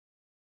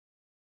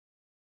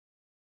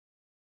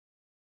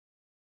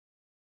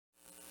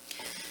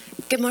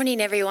Good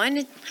morning,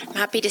 everyone. I'm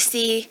happy to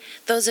see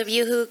those of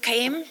you who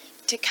came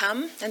to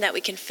come and that we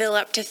can fill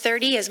up to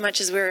 30 as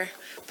much as we're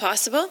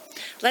possible.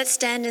 Let's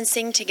stand and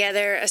sing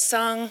together a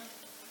song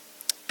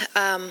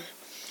that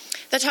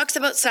talks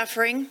about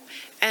suffering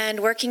and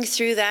working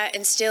through that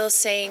and still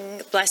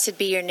saying, "Blessed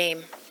be your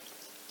name."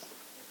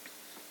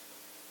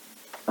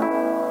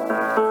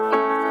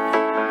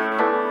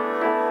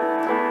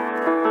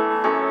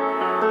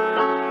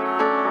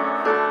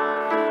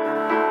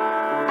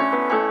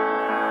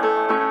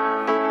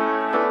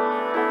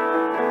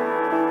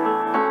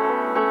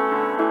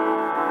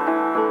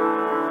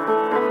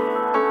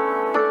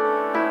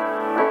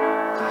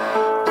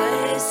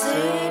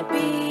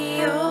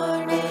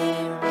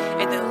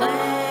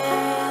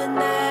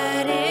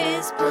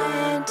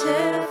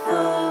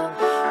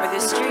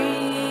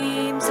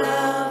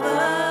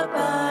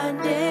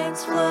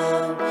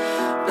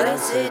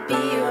 Blessed be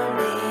your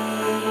name.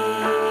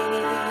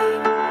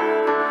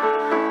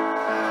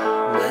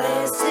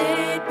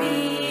 Blessed be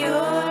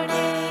your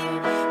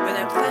name. When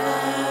I'm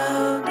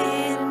found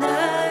in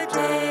the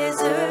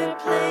desert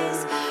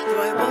place,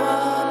 though I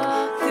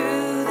walk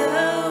through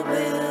the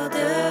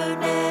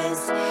wilderness,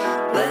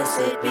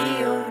 blessed be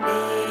your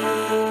name.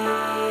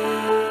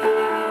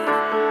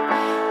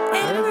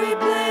 Every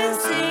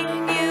blessing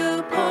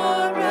you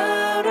pour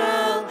out,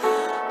 I'll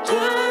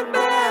turn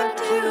back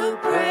to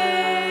praise.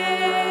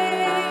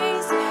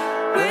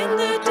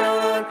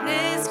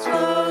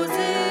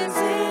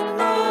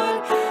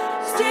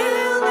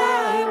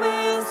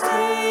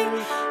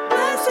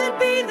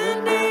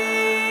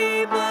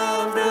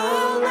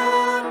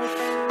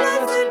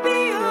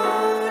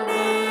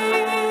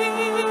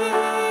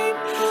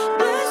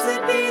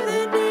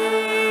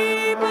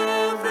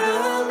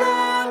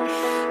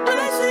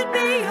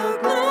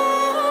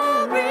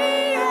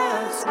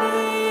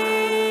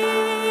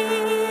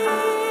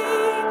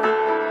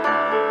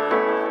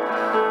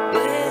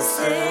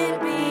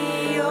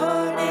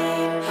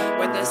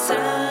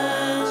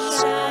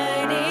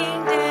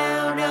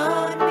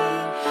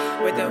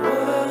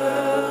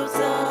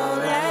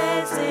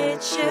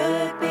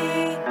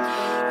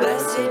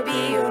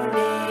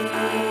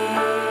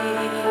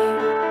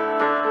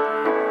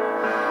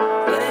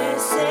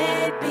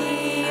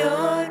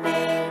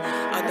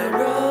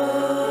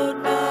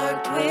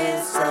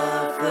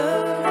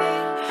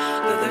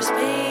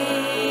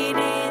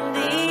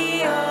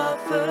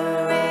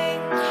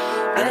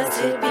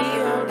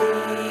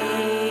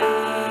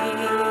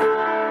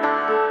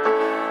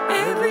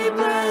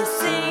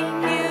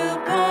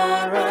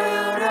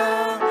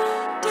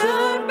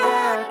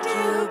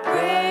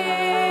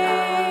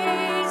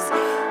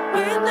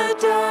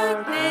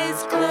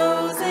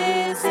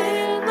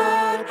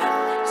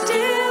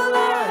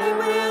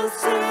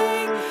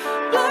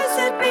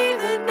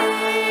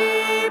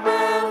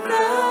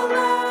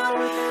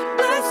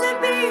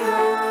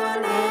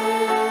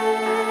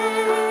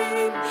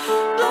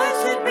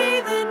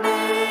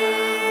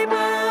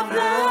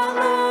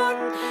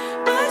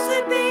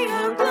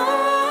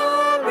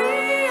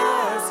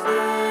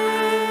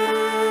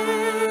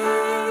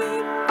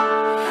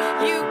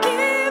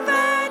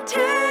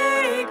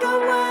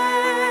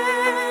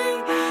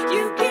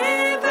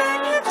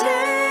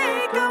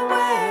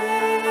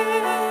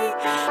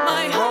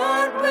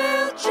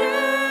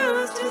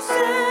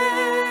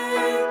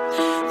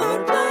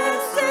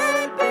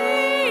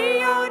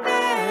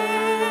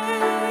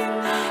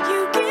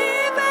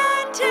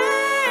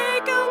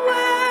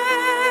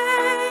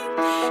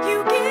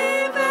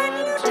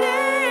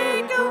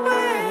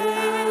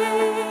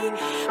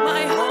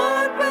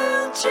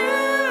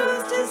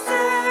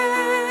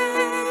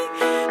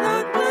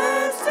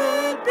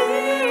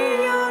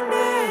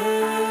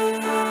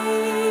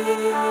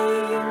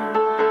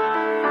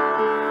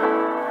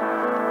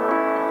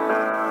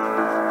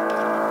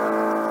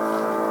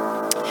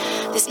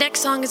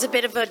 Song is a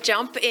bit of a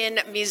jump in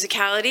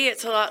musicality.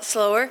 It's a lot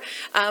slower,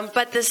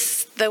 but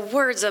the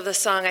words of the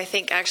song I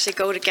think actually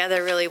go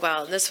together really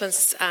well. And this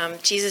one's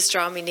Jesus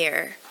Draw Me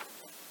Near.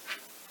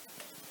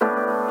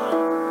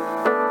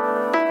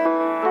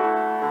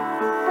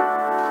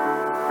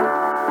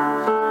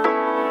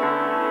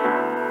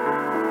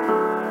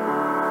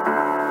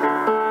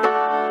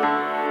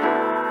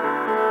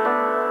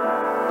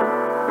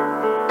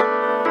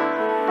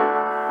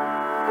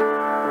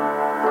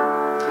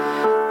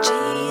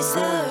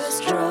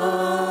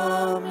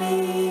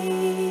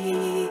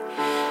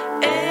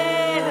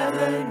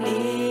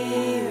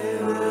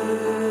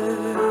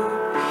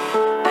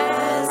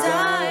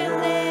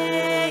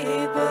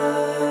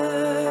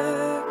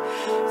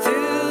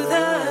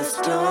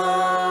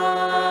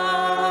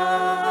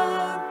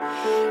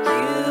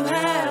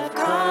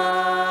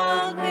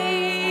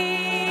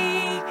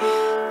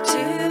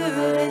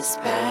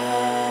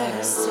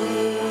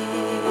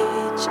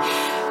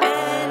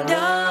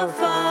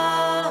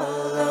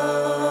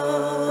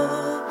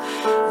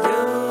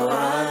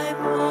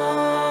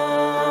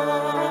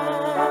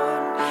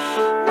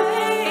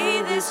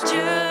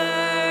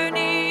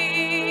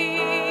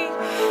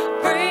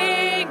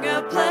 Bring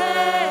a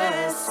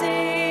blessing.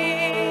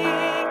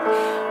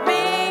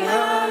 May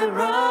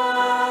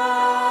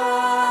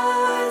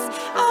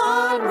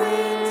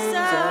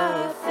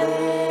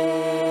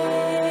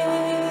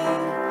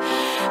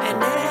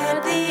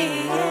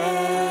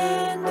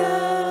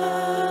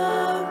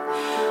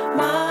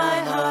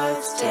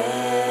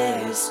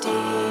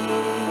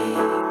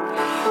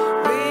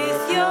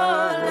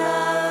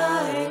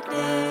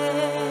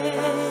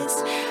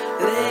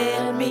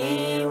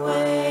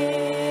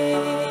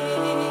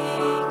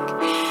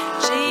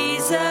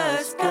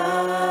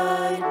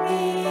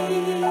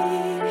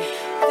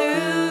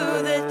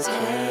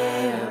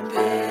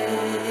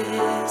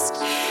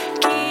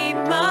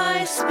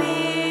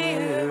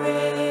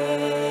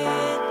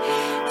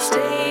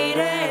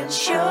and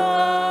sure.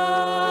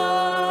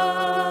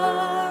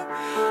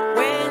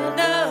 When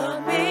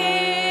the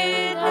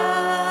midnight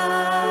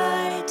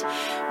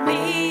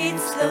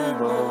meets the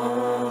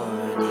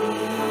morning,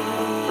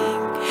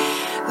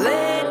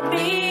 let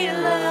me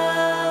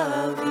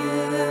love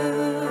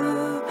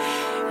you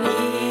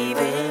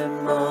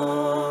even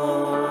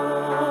more.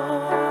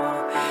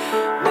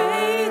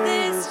 May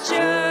this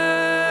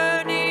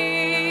journey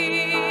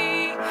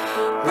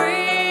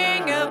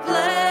bring a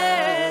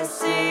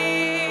blessing.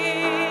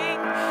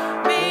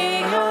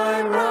 May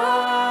I rise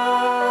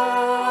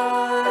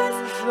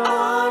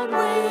on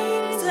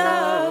wings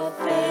of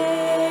faith,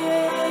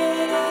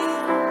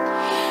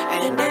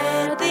 and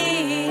at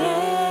the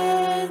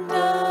end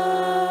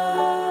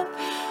of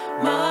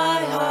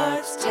my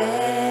heart's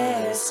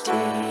testing,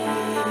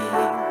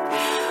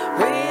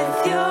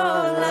 with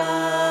your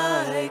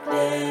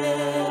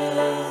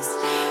likeness,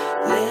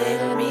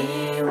 let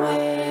me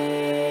wake.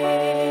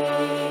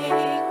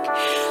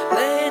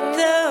 Let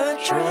the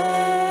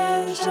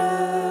treasures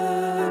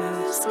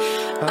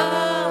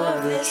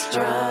of this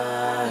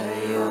triumph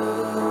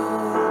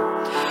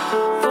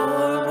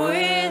form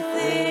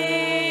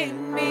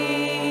within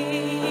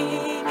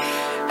me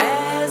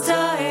as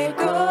I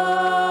go,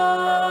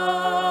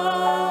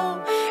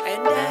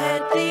 and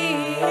at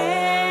the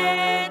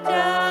end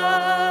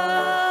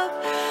of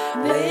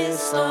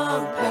this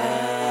long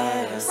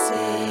passage,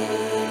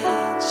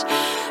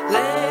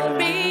 let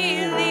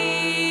me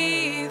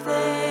leave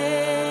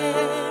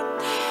them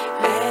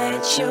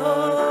at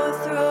your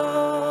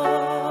throne.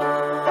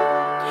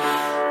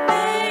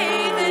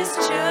 May this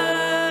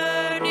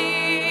journey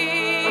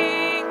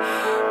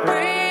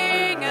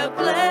bring a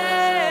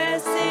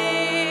blessing.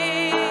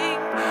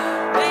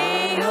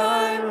 May I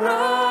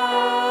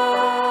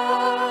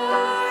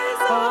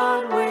rise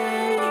on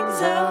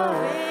wings of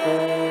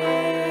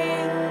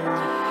faith,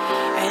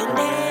 and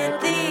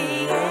at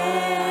the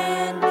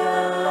end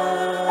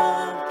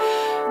of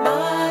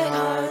my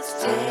heart's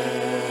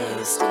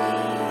testing,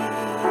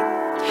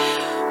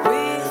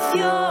 with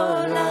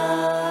your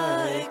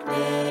likeness,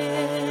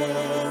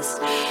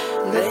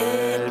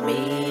 let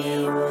me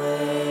wake.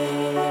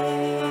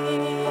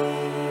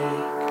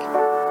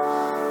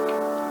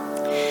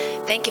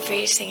 Thank you for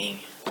your singing.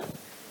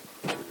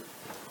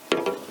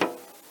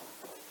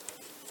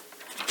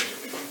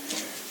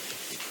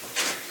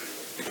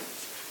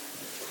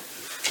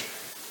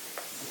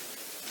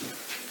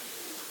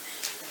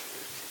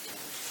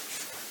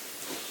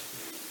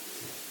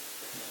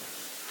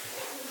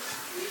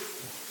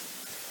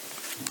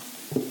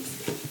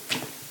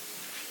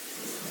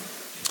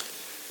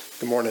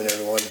 Good morning,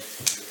 everyone.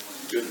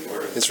 Good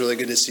morning. It's really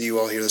good to see you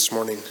all here this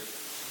morning.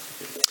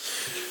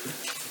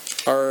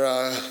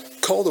 Our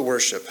call to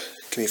worship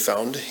can be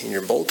found in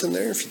your bulletin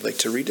there, if you'd like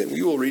to read it.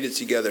 We will read it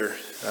together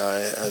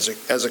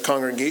as a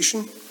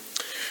congregation.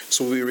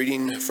 So we'll be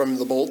reading from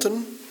the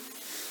bulletin.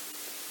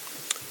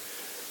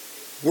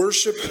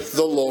 Worship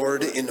the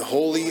Lord in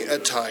holy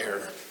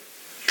attire.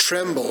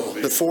 Tremble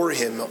before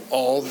him,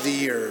 all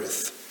the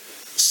earth.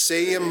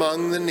 Say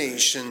among the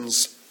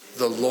nations,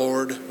 the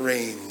Lord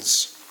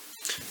reigns.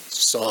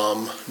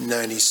 Psalm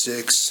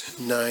 96,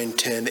 9,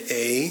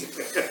 10a.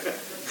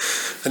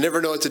 I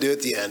never know what to do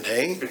at the end,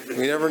 hey?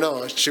 We never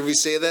know. Should we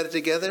say that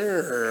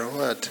together or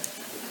what?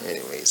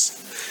 Anyways,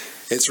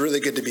 it's really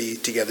good to be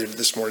together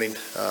this morning.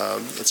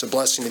 It's a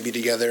blessing to be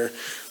together.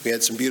 We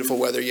had some beautiful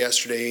weather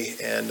yesterday,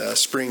 and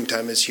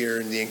springtime is here,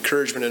 and the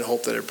encouragement and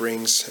hope that it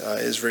brings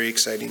is very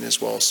exciting as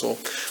well. So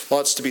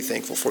lots to be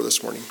thankful for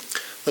this morning.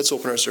 Let's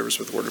open our service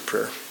with a word of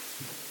prayer.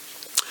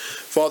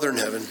 Father in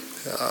heaven,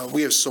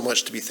 we have so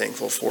much to be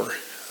thankful for.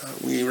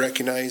 We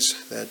recognize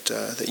that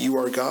you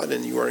are God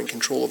and you are in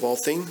control of all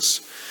things.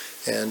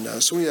 And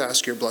so we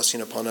ask your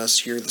blessing upon us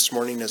here this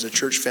morning as a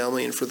church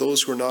family, and for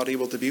those who are not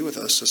able to be with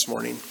us this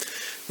morning.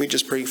 We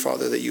just pray,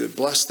 Father, that you would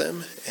bless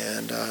them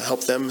and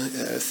help them,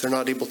 if they're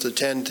not able to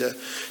attend,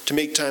 to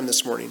make time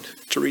this morning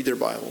to read their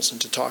Bibles and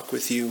to talk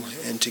with you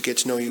and to get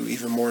to know you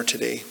even more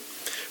today.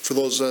 For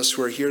those of us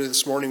who are here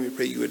this morning, we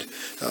pray you would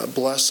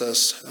bless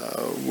us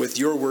with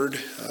your word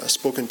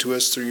spoken to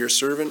us through your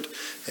servant.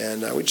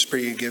 And we just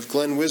pray you give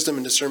Glenn wisdom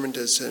and discernment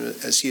as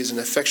he is an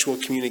effectual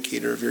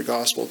communicator of your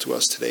gospel to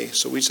us today.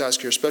 So we just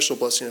ask your special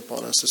blessing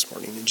upon us this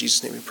morning. In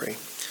Jesus' name we pray.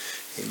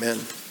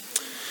 Amen.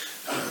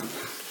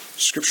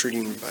 Scripture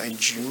reading by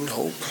June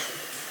Hope.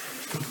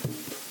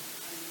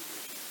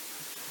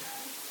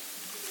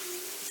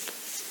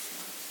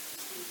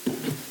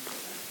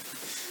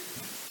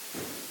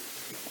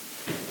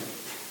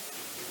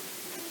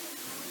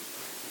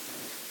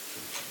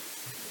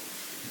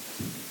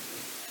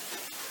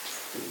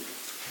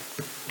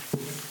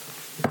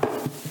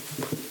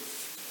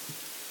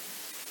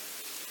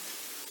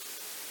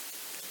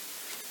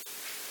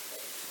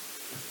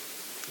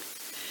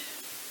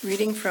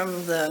 Reading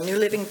from the New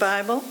Living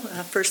Bible,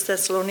 1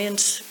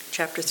 Thessalonians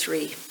chapter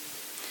 3.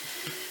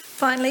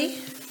 Finally,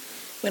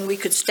 when we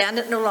could stand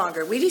it no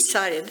longer, we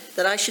decided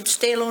that I should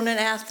stay alone in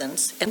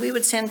Athens, and we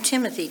would send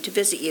Timothy to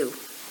visit you.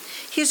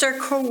 He is our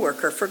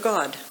co-worker for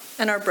God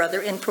and our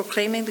brother in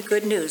proclaiming the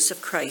good news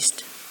of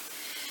Christ.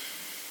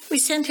 We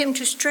sent him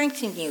to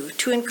strengthen you,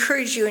 to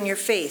encourage you in your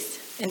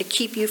faith, and to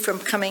keep you from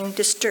becoming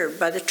disturbed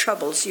by the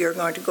troubles you're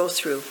going to go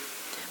through.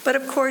 But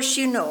of course,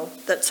 you know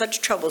that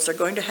such troubles are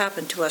going to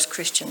happen to us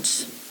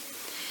Christians.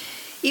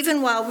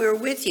 Even while we were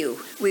with you,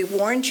 we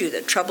warned you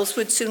that troubles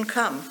would soon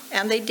come,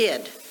 and they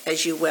did,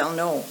 as you well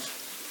know.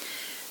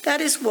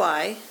 That is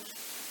why,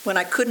 when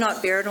I could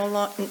not bear it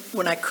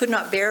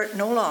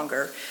no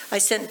longer, I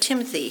sent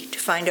Timothy to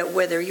find out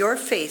whether your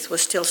faith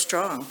was still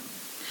strong.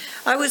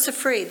 I was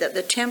afraid that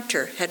the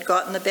tempter had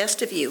gotten the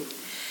best of you,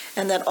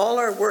 and that all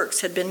our works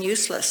had been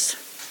useless.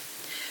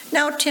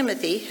 Now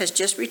Timothy has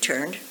just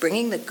returned,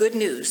 bringing the good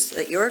news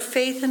that your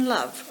faith and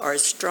love are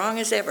as strong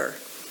as ever.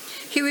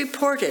 He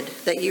reported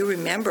that you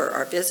remember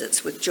our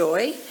visits with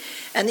joy,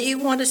 and that you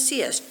want to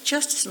see us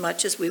just as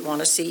much as we want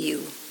to see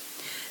you.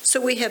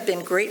 So we have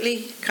been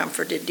greatly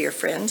comforted, dear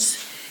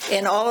friends,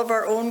 in all of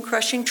our own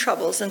crushing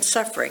troubles and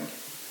suffering,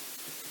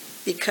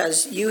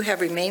 because you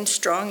have remained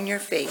strong in your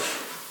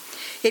faith.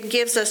 It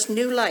gives us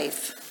new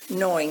life,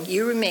 knowing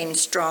you remain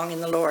strong in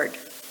the Lord.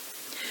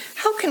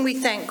 How can we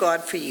thank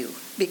God for you?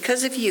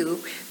 Because of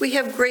you, we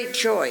have great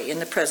joy in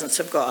the presence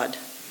of God.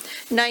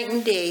 Night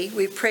and day,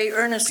 we pray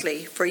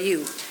earnestly for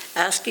you,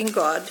 asking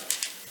God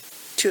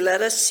to let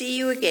us see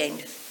you again,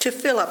 to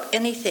fill up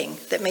anything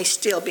that may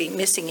still be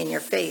missing in your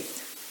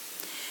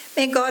faith.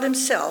 May God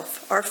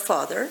himself, our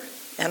Father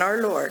and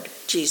our Lord,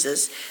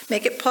 Jesus,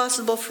 make it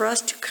possible for us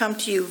to come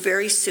to you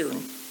very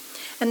soon.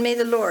 And may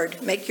the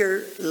Lord make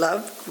your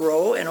love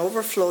grow and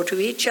overflow to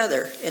each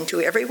other and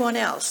to everyone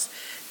else,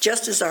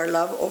 just as our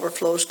love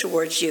overflows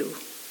towards you.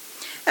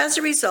 As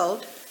a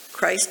result,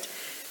 Christ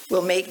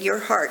will make your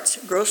hearts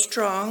grow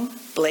strong,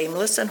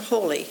 blameless, and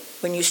holy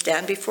when you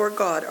stand before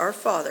God our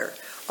Father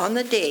on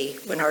the day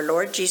when our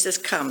Lord Jesus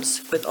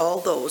comes with all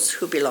those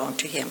who belong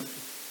to him.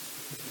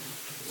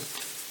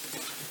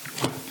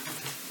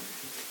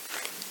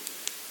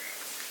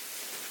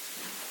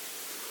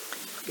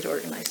 Get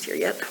organized here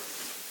yet.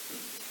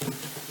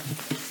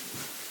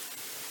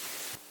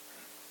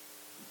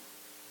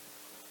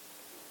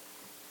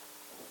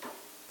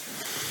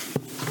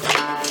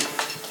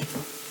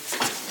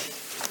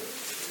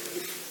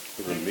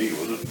 Me,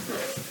 was it?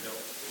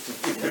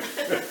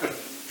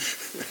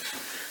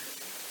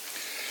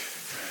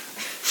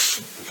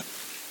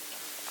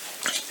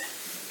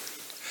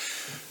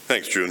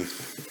 Thanks, June.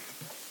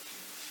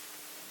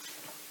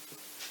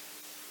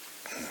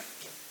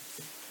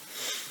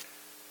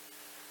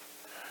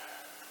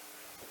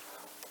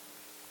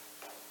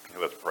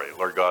 Let's pray.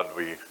 Lord God,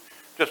 we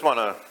just want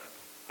to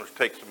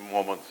take some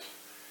moments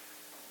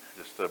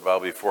just to bow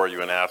before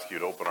you and ask you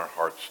to open our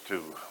hearts to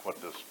what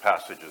this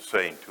passage is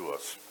saying to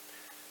us.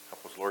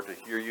 Help us, Lord, to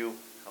hear you.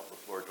 Help us,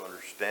 Lord, to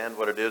understand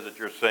what it is that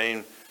you're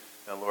saying.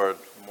 And Lord,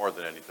 more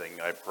than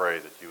anything, I pray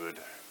that you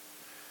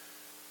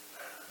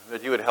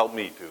would help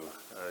me to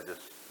just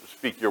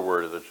speak your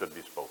word as it should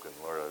be spoken.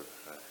 Lord,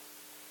 I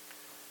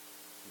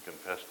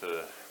confess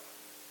to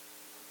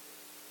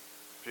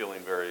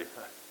feeling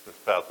this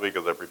past week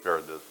as I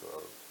prepared this,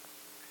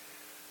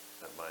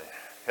 that my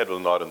head was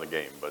not in the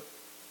game. But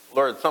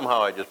Lord,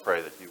 somehow I just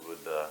pray that you would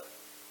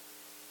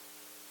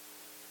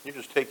you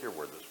just take your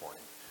word this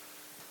morning.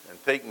 And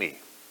take me,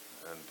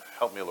 and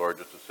help me, Lord,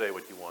 just to say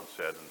what you want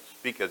said and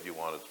speak as you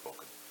want it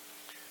spoken.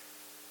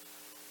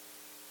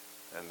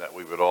 And that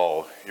we would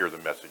all hear the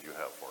message you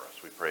have for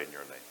us. We pray in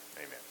your name.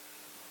 Amen.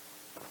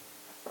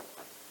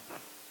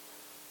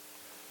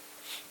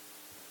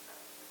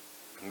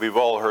 We've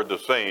all heard the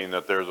saying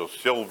that there's a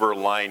silver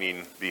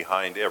lining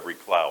behind every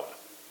cloud.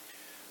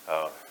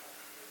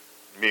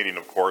 Meaning,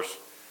 of course,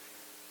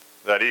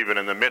 that even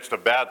in the midst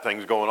of bad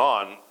things going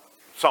on,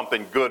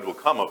 something good will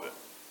come of it.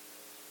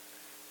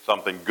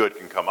 Something good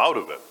can come out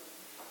of it.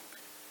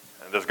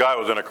 And this guy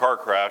was in a car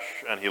crash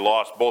and he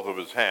lost both of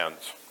his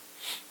hands.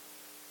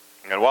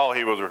 And while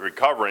he was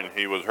recovering,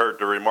 he was heard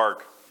to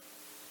remark,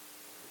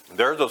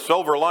 "There's a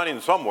silver lining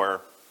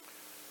somewhere.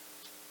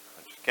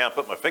 I just can't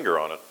put my finger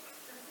on it."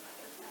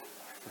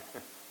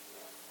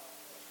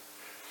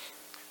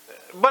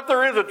 But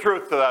there is a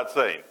truth to that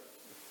saying,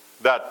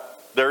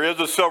 that there is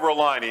a silver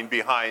lining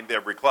behind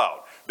every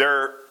cloud.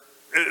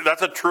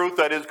 That's a truth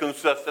that is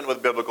consistent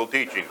with biblical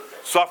teaching.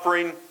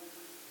 Suffering,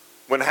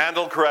 when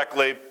handled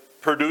correctly,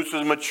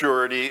 produces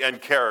maturity and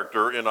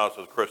character in us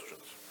as Christians.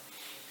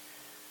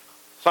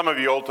 Some of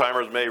you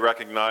old-timers may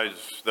recognize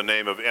the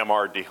name of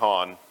M.R.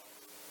 DeHaan,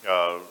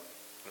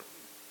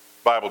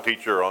 Bible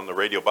teacher on the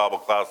radio Bible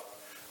class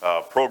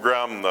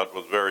program that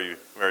was very,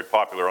 very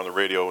popular on the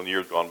radio in the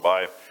years gone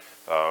by.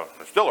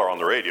 They still are on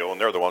the radio,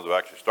 and they're the ones who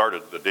actually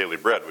started the Daily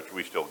Bread, which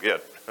we still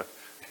get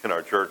in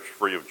our church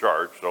free of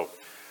charge. So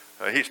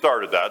he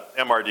started that,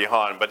 M.R.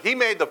 DeHaan. But he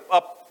made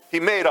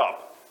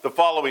up the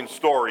following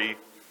story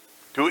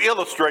to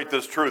illustrate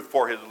this truth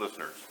for his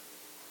listeners.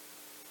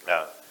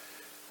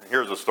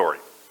 Here's the story.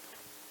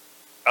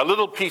 A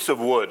little piece of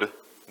wood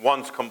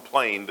once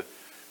complained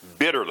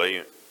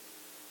bitterly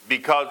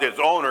because its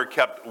owner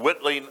kept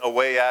whittling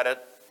away at it,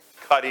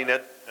 cutting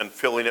it, and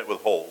filling it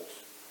with holes.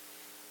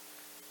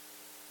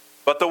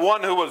 But the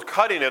one who was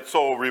cutting it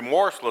so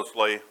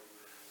remorselessly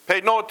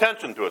paid no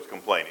attention to its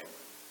complaining.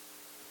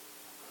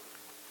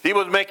 He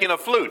was making a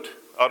flute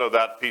out of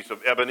that piece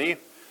of ebony,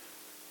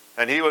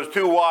 and he was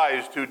too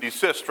wise to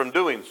desist from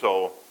doing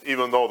so,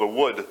 even though the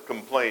wood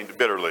complained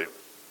bitterly.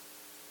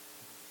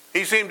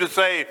 He seemed to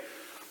say,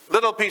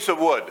 little piece of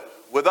wood,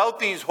 without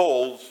these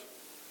holes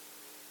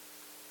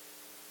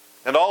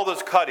and all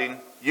this cutting,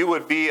 you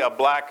would be a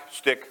black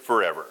stick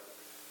forever.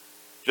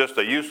 Just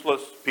a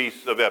useless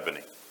piece of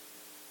ebony.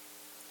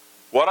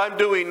 What I'm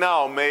doing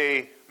now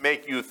may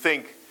make you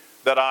think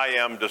that I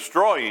am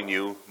destroying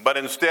you, but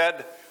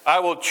instead I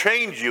will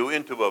change you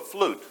into a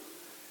flute,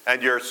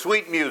 and your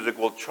sweet music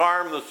will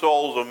charm the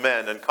souls of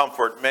men and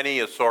comfort many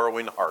a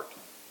sorrowing heart.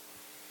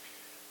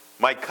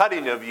 My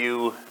cutting of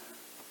you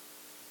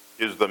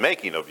is the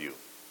making of you,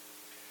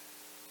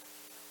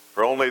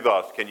 for only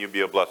thus can you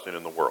be a blessing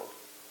in the world.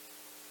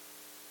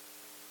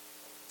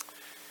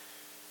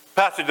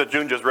 The passage that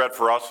June just read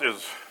for us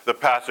is the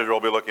passage we'll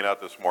be looking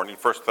at this morning,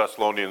 1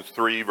 Thessalonians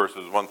 3,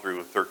 verses 1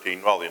 through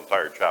 13, well, the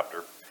entire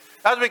chapter,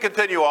 as we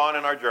continue on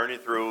in our journey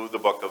through the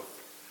book of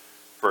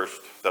 1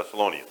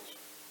 Thessalonians.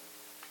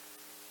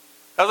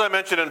 As I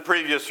mentioned in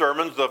previous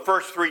sermons, the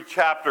first 3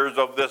 chapters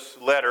of this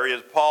letter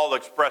is Paul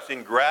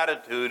expressing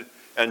gratitude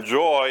and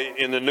joy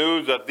in the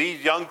news that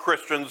these young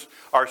Christians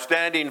are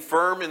standing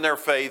firm in their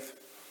faith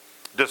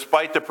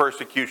despite the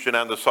persecution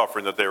and the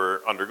suffering that they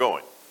were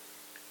undergoing.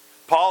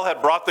 Paul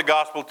had brought the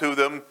gospel to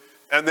them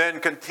and then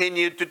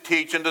continued to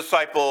teach and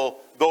disciple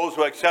those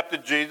who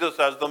accepted Jesus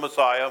as the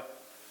Messiah.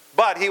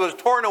 But he was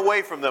torn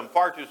away from them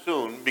far too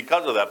soon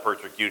because of that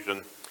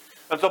persecution.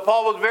 And so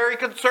Paul was very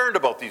concerned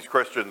about these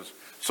Christians,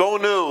 so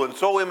new and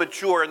so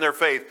immature in their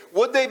faith.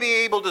 Would they be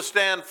able to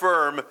stand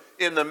firm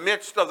in the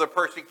midst of the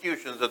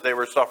persecutions that they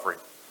were suffering?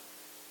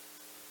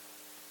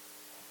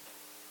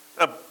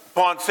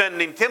 Upon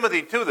sending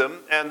Timothy to them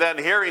and then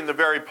hearing the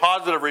very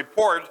positive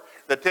report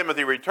that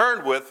Timothy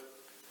returned with,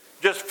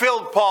 just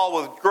filled Paul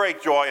with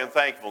great joy and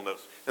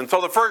thankfulness. And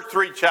so the first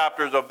 3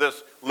 chapters of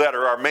this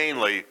letter are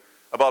mainly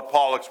about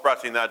Paul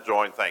expressing that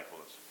joy and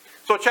thankfulness.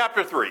 So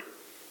chapter 3,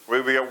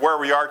 where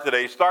we are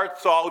today,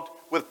 starts out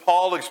with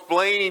Paul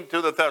explaining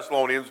to the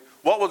Thessalonians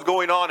what was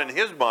going on in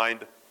his mind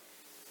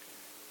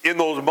in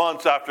those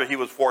months after he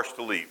was forced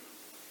to leave.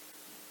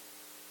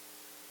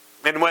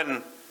 And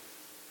when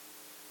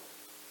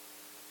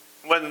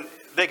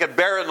they could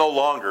bear it no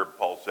longer,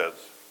 Paul says,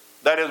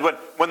 that is,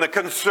 when the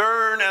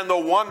concern and the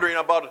wondering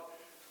about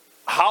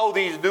how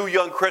these new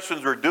young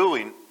Christians were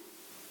doing,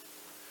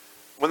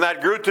 when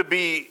that grew to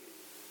be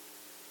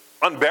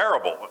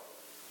unbearable,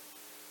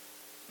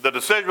 the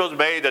decision was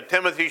made that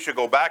Timothy should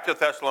go back to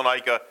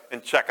Thessalonica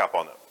and check up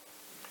on them.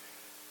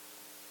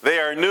 They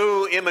are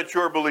new,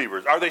 immature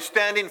believers. Are they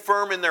standing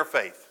firm in their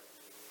faith?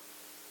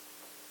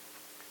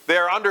 They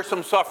are under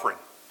some suffering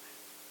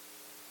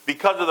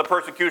because of the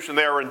persecution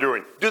they are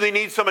enduring. Do they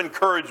need some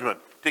encouragement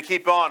to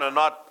keep on and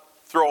not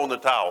throw in the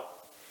towel?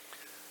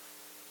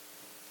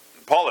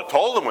 Paul had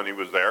told them when he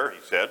was there, he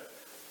said.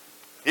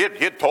 He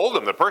had told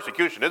them the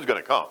persecution is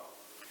going to come.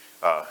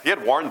 He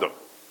had warned them.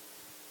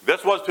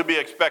 This was to be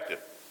expected,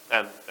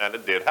 and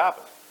it did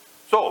happen.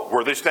 So,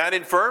 were they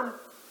standing firm?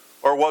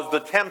 Or was the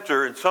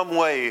tempter in some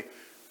way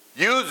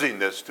using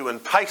this to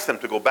entice them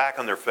to go back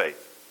on their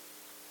faith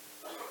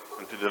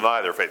and to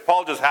deny their faith?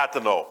 Paul just had to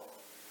know.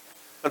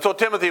 And so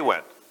Timothy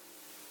went.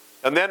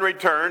 And then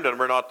returned, and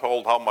we're not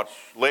told how much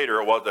later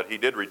it was that he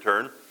did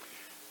return.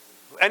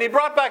 And he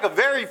brought back a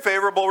very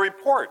favorable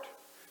report.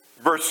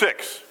 Verse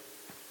 6.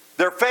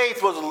 Their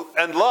faith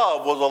and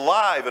love was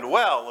alive and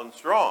well and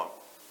strong.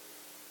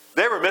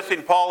 They were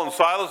missing Paul and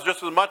Silas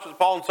just as much as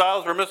Paul and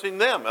Silas were missing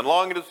them and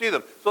longing to see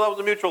them. So that was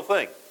a mutual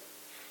thing.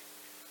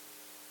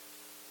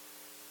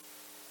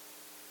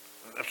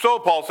 So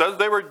Paul says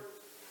they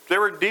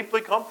were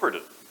deeply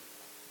comforted.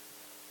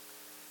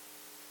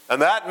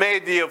 And that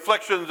made the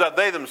afflictions that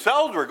they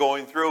themselves were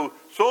going through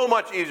so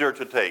much easier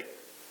to take.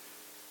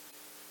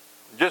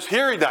 Just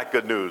hearing that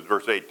good news,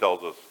 verse 8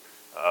 tells us,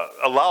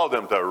 allowed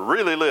them to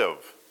really live.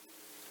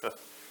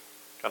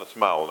 Kind of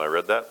smile when I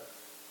read that.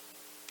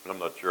 I'm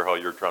not sure how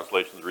your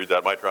translations read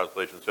that. My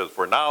translation says,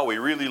 for now we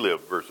really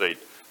live, verse 8.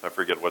 I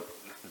forget what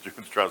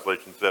June's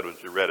translation said when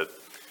she read it.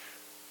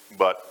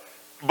 But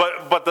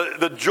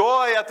the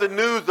joy at the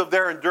news of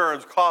their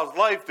endurance caused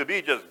life to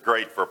be just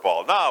great for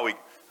Paul. Now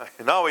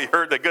we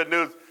heard the good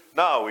news.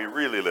 Now we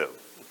really live.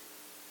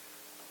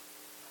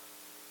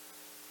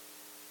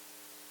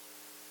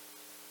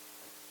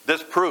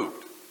 This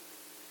proved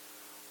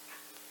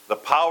the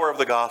power of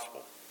the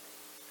gospel.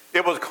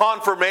 It was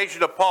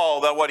confirmation to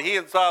Paul that what he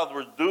and Silas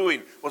were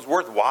doing was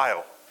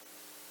worthwhile.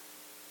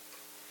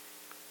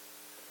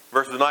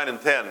 Verses 9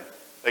 and 10.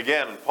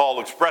 Again,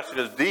 Paul expressing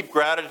his deep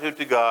gratitude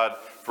to God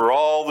for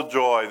all the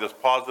joy this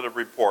positive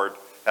report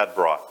had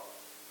brought.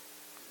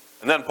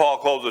 And then Paul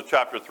closes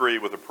chapter 3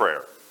 with a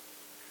prayer.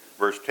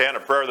 Verse 10,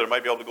 a prayer that I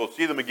might be able to go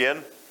see them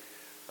again.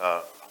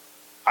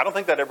 I don't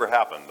think that ever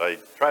happened. I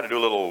tried to do a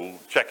little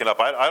checking up.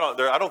 I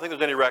don't think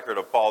there's any record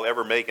of Paul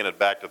ever making it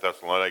back to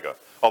Thessalonica,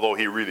 although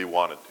he really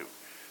wanted to.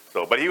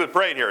 So, but he was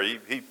praying here.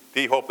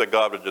 He hoped that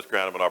God would just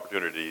grant him an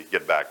opportunity to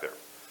get back there.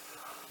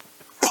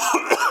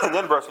 And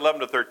then verse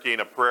 11 to 13,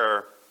 a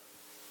prayer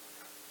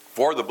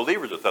for the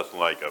believers at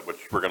Thessalonica, which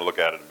we're going to look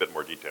at in a bit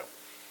more detail.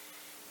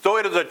 So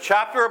it is a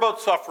chapter about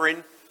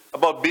suffering,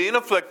 about being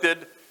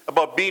afflicted,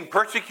 about being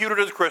persecuted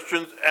as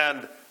Christians,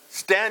 and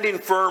standing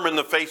firm in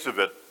the face of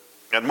it.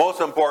 And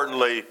most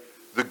importantly,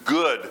 the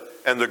good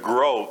and the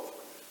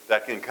growth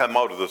that can come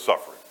out of the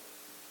suffering.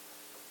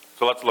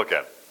 So let's look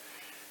at it.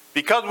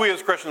 Because we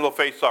as Christians will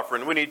face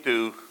suffering, we need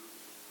to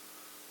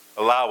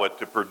allow it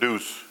to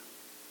produce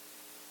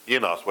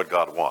in us what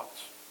God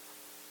wants.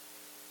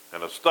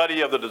 And a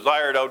study of the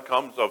desired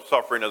outcomes of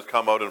suffering has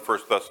come out in 1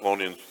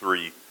 Thessalonians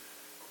 3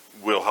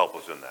 will help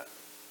us in that.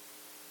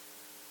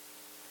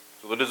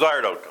 So the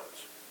desired outcomes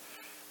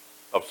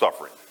of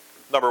suffering.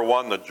 Number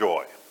one, the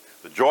joy.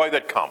 The joy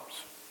that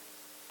comes.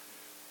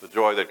 The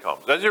joy that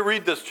comes. As you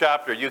read this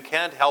chapter, you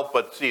can't help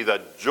but see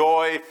that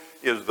joy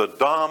is the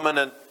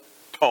dominant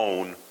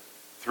tone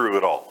through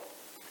it all.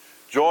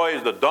 Joy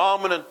is the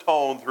dominant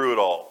tone through it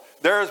all.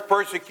 There is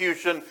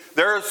persecution,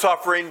 there is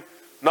suffering,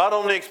 not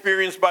only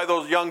experienced by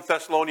those young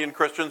Thessalonian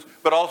Christians,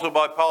 but also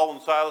by Paul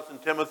and Silas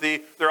and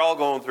Timothy. They're all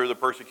going through the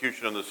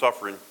persecution and the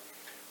suffering.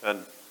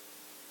 And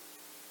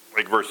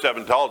like verse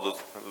 7 tells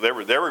us, they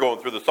were going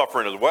through the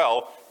suffering as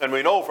well. And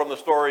we know from the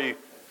story,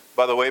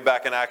 by the way,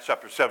 back in Acts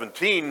chapter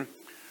 17,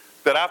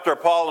 that after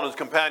Paul and his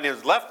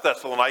companions left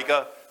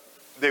Thessalonica,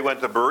 they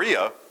went to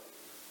Berea,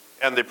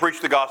 and they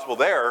preached the gospel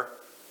there.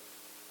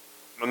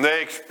 And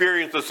they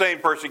experienced the same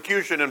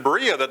persecution in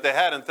Berea that they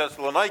had in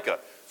Thessalonica.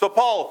 So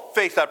Paul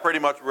faced that pretty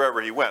much wherever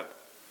he went.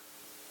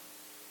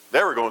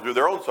 They were going through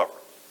their own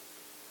suffering.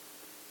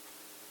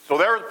 So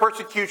there was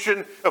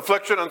persecution,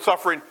 affliction, and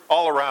suffering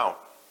all around.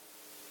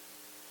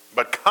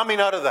 But coming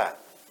out of that,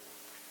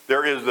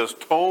 there is this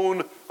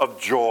tone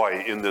of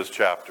joy in this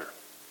chapter.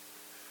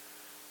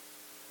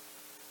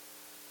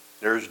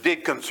 There's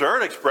deep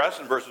concern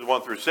expressed in verses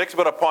 1 through 6,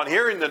 but upon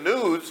hearing the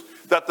news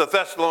that the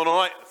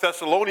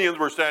Thessalonians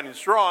were standing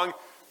strong,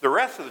 the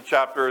rest of the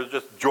chapter is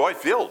just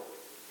joy-filled.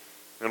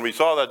 And we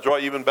saw that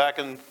joy even back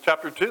in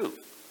chapter 2.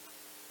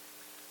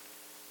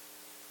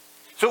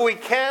 So we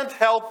can't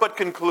help but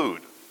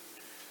conclude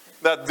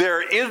that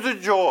there is a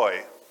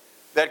joy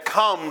that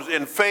comes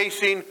in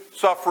facing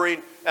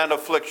suffering and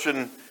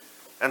affliction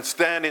and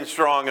standing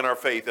strong in our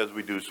faith as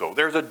we do so.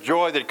 There's a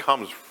joy that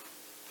comes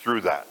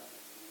through that.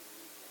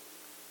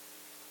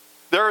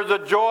 There is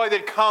a joy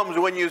that comes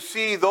when you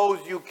see those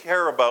you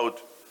care about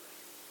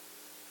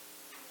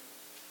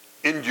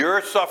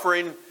endure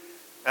suffering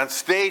and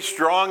stay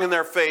strong in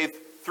their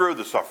faith through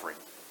the suffering.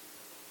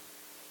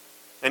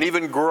 And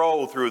even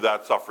grow through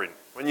that suffering.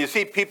 When you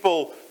see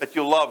people that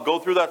you love go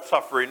through that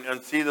suffering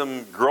and see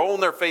them grow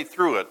in their faith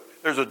through it,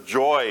 there's a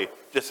joy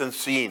just in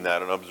seeing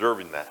that and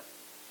observing that.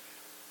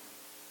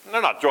 And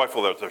they're not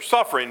joyful that they're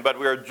suffering, but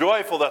we are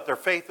joyful that their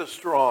faith is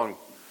strong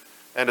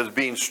and is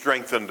being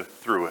strengthened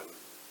through it.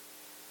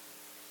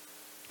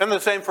 And the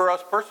same for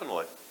us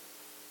personally.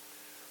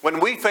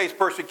 When we face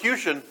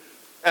persecution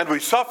and we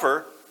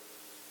suffer,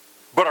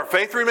 but our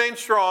faith remains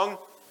strong,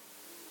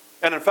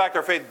 and in fact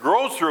our faith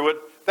grows through it,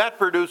 that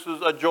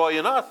produces a joy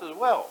in us as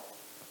well.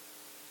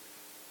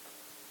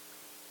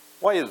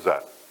 Why is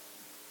that?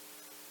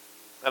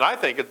 And I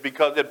think it's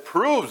because it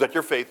proves that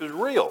your faith is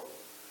real.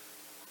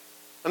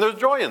 And there's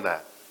joy in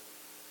that.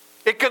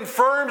 It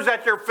confirms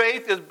that your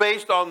faith is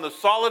based on the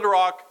solid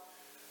rock,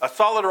 a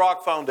solid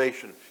rock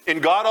foundation.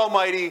 In God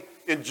Almighty,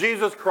 in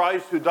Jesus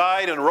Christ who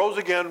died and rose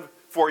again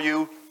for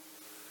you.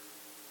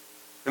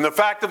 In the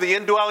fact of the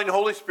indwelling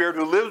Holy Spirit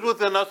who lives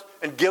within us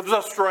and gives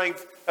us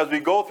strength as we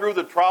go through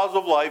the trials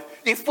of life.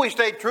 If we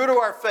stay true to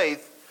our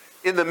faith,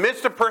 in the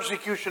midst of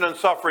persecution and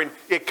suffering,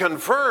 it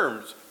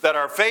confirms that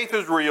our faith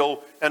is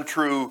real and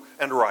true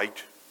and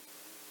right.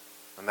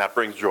 And that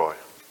brings joy.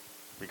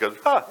 Because,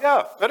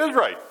 yeah, that is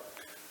right.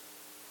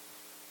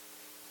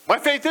 My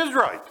faith is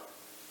right.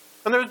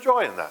 And there's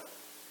joy in that.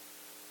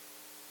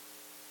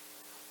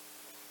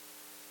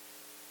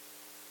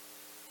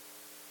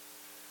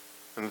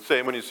 And the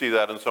same when you see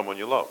that in someone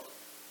you love.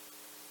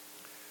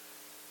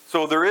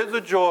 So there is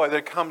a joy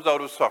that comes out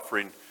of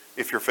suffering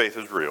if your faith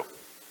is real.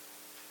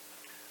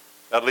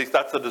 At least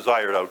that's the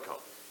desired outcome.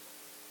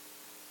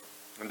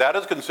 And that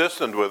is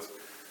consistent with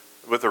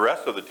the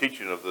rest of the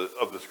teaching of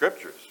the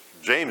Scriptures.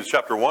 James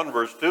chapter 1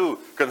 verse 2,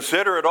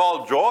 consider it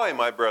all joy,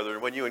 my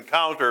brethren, when you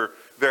encounter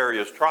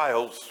various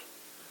trials,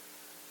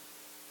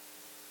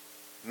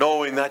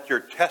 knowing that your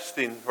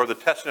testing or the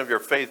testing of your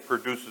faith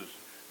produces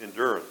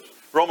endurance.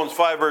 Romans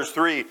 5 verse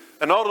 3,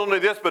 and not only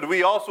this, but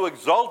we also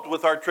exult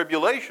with our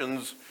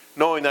tribulations,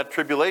 knowing that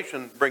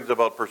tribulation brings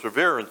about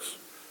perseverance,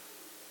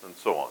 and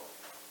so on.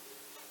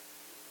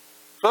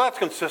 So that's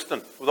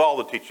consistent with all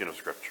the teaching of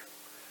Scripture.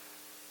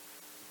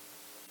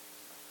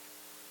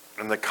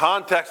 And the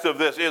context of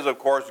this is, of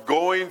course,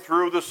 going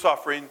through the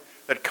suffering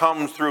that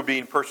comes through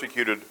being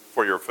persecuted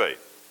for your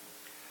faith.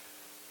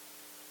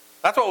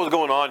 That's what was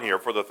going on here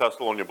for the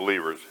Thessalonian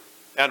believers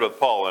and with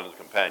Paul and his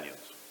companions.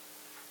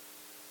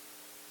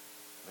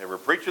 They were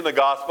preaching the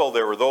gospel.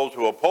 There were those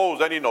who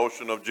opposed any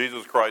notion of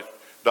Jesus Christ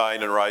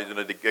dying and rising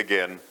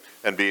again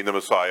and being the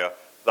Messiah,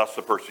 thus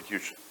the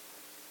persecution.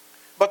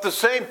 But the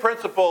same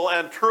principle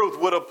and truth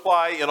would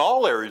apply in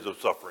all areas of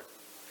suffering.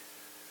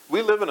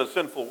 We live in a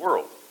sinful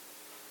world,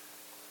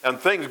 and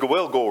things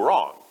will go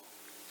wrong.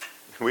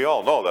 We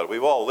all know that.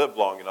 We've all lived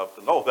long enough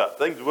to know that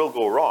things will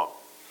go wrong.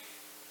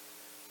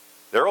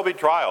 There will be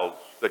trials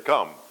that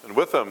come, and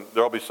with them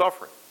there will be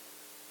suffering.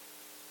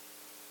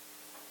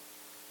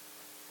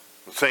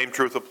 The same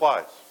truth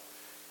applies.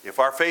 If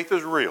our faith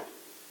is real,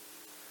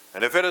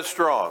 and if it is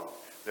strong,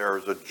 there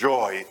is a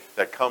joy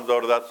that comes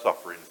out of that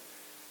suffering.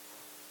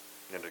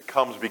 And it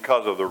comes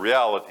because of the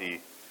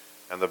reality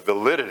and the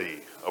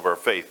validity of our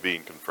faith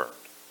being confirmed.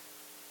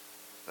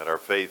 That our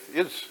faith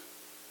is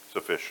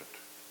sufficient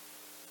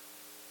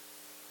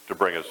to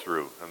bring us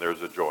through, and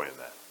there's a joy in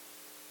that.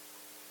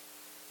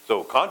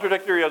 So,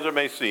 contradictory as it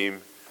may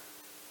seem,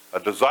 a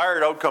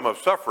desired outcome of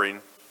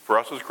suffering for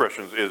us as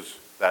Christians is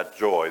that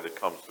joy that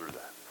comes through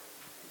that.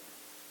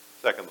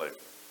 Secondly,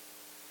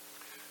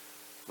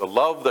 the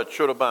love that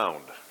should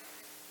abound.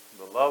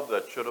 The love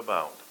that should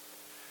abound.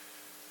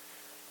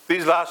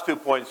 These last 2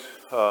 points,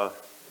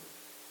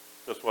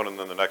 this one and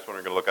then the next one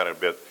we're going to look at in a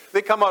bit,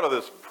 they come out of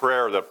this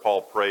prayer that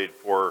Paul prayed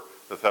for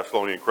the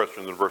Thessalonian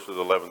Christians in verses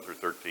 11 through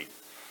 13.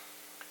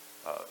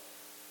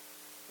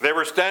 They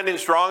were standing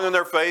strong in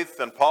their faith,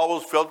 and Paul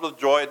was filled with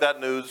joy at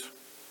that news.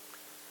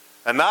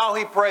 And now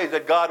he prays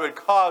that God would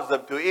cause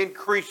them to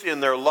increase in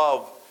their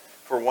love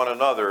for one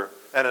another,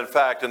 and in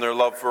fact in their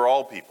love for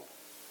all people.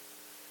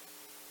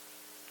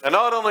 And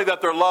not only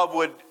that their love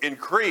would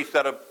increase,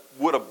 that it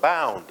would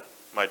abound,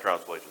 my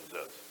translation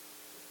says.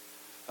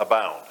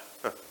 Abound.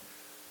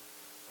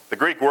 The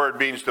Greek word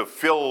means to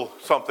fill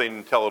something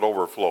until it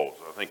overflows.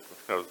 I think,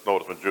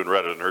 notice when June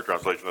read it in her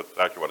translation, that's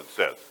actually what it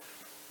says.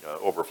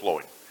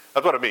 Overflowing.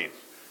 That's what it means.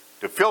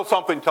 To fill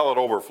something till it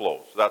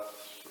overflows. That's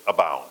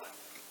abound.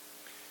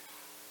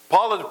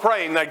 Paul is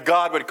praying that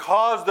God would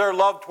cause their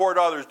love toward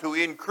others to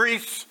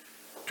increase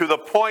to the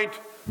point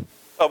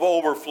of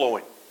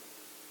overflowing.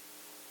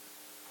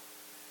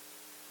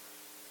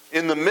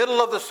 In the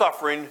middle of the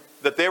suffering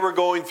that they were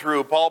going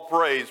through, Paul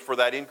prays for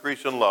that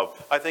increase in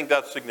love. I think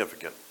that's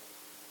significant.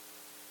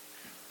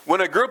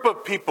 When a group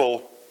of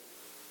people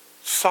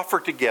suffer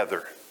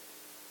together,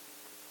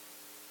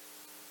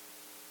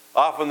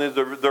 often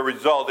the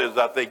result is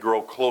that they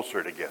grow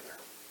closer together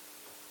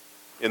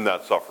in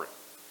that suffering.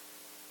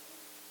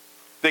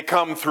 They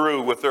come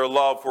through with their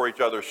love for each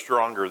other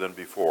stronger than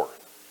before.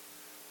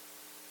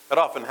 That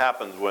often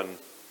happens when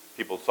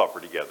people suffer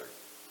together.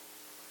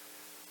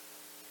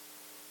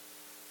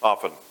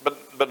 Often,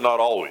 but not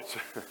always.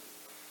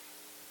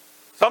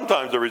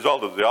 Sometimes the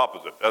result is the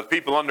opposite. As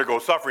people undergo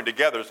suffering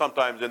together,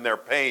 sometimes in their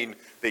pain,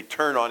 they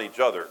turn on each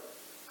other.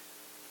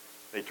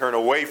 They turn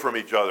away from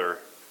each other.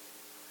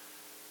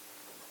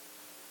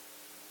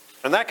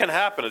 And that can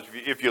happen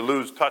if you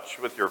lose touch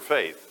with your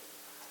faith,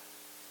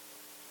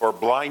 or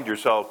blind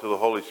yourself to the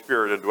Holy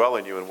Spirit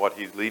indwelling you and what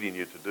He's leading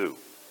you to do.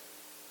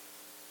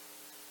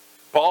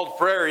 Paul's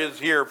prayer is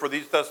here for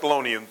these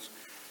Thessalonians,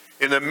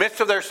 in the midst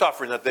of their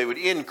suffering, that they would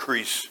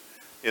increase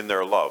in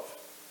their love.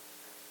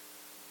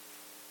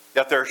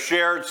 That their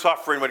shared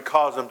suffering would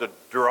cause them to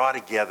draw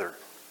together,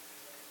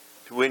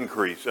 to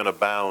increase and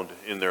abound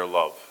in their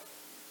love.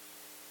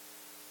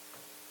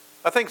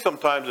 I think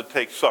sometimes it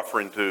takes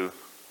suffering to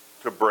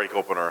break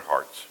open our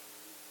hearts.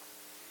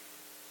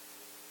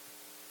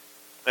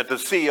 And to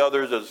see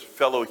others as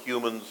fellow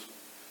humans,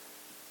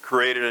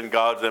 created in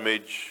God's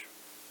image,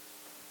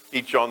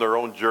 each on their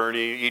own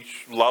journey,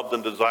 each loved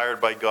and desired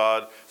by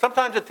God.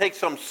 Sometimes it takes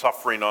some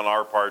suffering on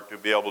our part to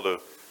be able to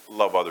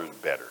love others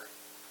better.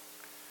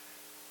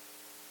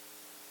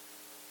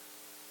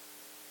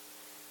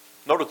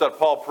 Notice that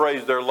Paul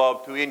prays their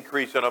love to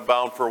increase and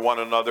abound for one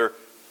another.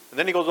 And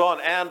then he goes on,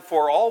 and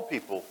for all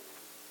people.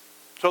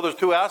 So there's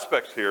two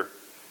aspects here.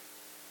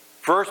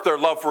 First, their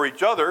love for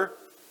each other,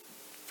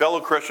 fellow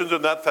Christians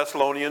in that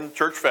Thessalonian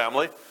church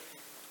family.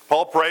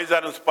 Paul prays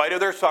that in spite of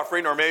their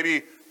suffering, or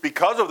maybe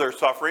because of their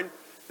suffering,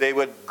 they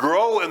would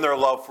grow in their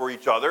love for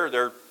each other,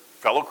 their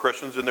fellow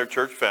Christians in their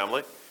church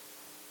family.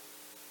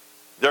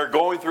 They're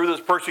going through this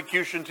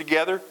persecution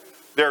together.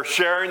 They're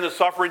sharing the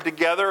suffering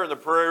together, and the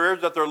prayer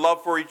is that their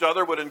love for each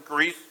other would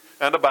increase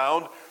and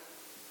abound.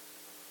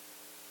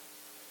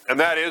 And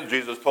that is,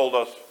 Jesus told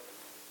us,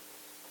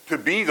 to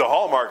be the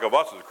hallmark of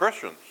us as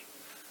Christians.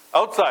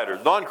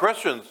 Outsiders,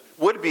 non-Christians,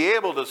 would be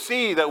able to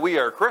see that we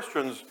are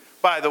Christians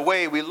by the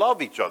way we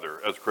love each other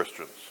as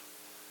Christians.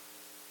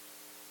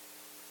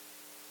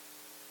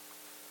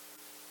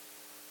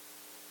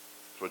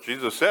 That's what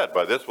Jesus said.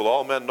 By this will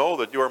all men know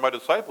that you are my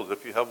disciples,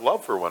 if you have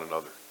love for one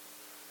another.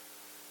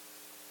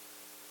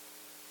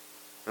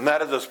 And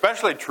that is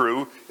especially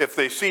true if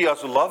they see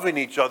us loving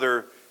each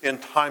other in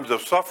times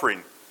of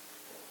suffering.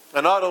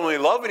 And not only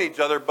loving each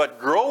other, but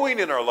growing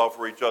in our love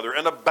for each other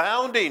and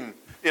abounding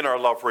in our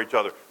love for each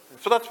other. And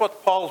so that's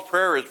what Paul's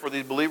prayer is for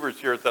these believers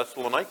here at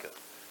Thessalonica.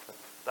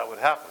 That would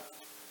happen.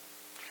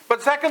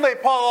 But secondly,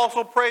 Paul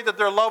also prayed that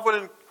their love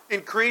would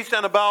increase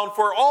and abound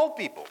for all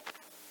people.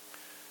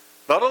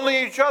 Not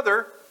only each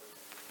other,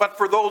 but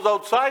for those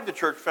outside the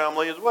church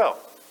family as well.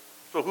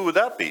 So who would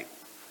that be?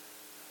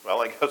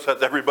 Well, I guess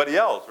that's everybody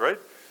else, right?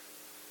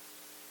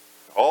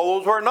 All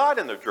those who are not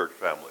in the church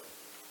family.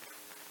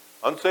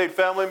 Unsaved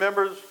family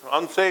members,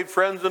 unsaved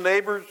friends and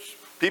neighbors,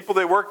 people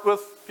they worked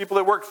with, people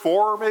they worked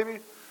for maybe.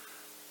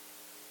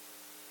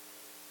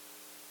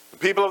 The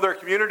people of their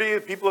community,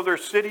 the people of their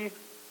city.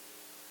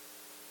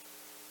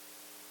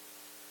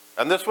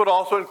 And this would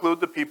also include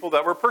the people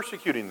that were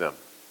persecuting them.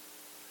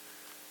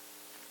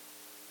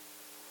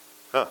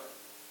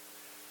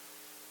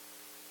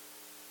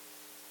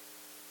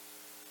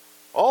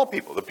 All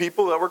people, the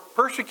people that were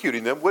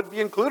persecuting them would be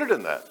included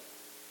in that.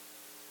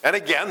 And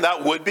again,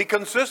 that would be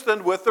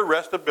consistent with the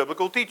rest of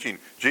biblical teaching.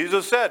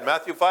 Jesus said,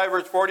 Matthew 5,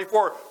 verse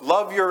 44,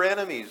 love your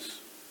enemies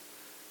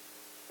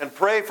and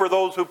pray for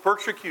those who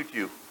persecute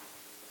you.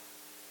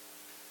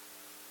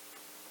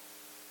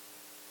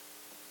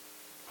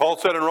 Paul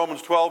said in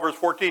Romans 12, verse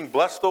 14,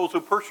 bless those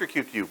who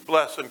persecute you,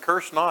 bless and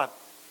curse not.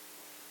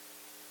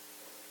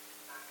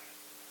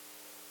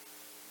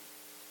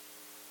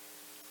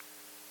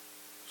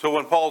 So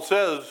when Paul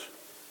says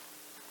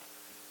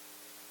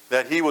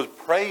that he was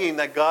praying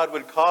that God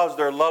would cause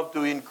their love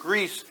to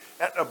increase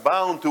and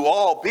abound to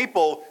all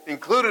people,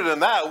 included in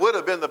that would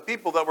have been the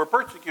people that were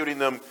persecuting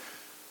them.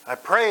 I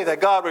pray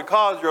that God would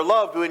cause your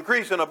love to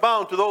increase and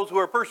abound to those who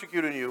are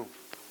persecuting you.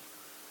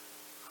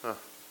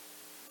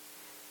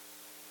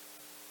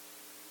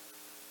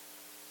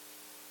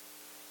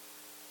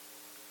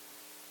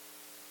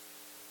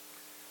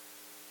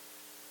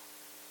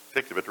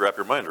 Takes a bit to wrap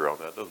your mind around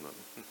that, doesn't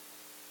it?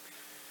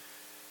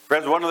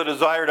 Friends, one of the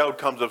desired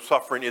outcomes of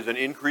suffering is an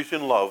increase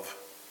in love.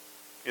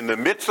 In the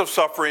midst of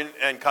suffering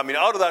and coming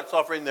out of that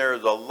suffering, there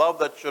is a love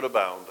that should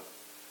abound.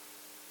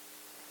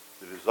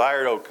 The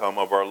desired outcome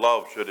of our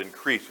love should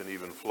increase and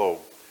even flow.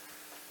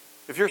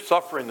 If you're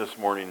suffering this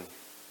morning,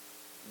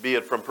 be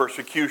it from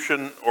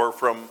persecution or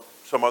from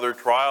some other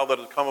trial that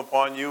has come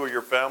upon you or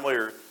your family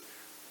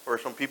or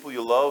some people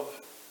you love,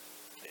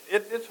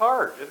 it's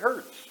hard. It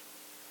hurts.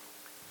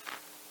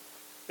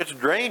 It's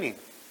draining.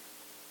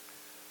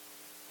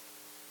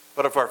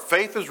 But if our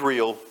faith is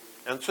real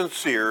and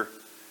sincere,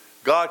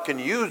 God can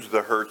use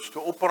the hurts to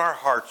open our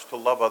hearts to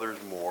love others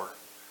more.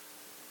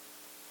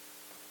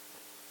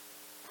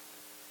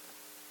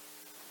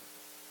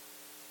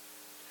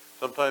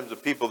 Sometimes the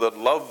people that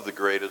love the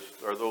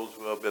greatest are those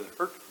who have been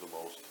hurt the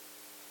most.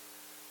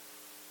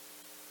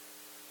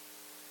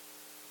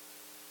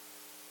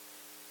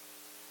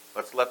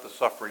 Let's let the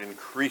suffering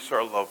increase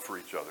our love for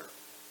each other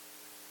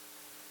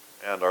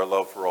and our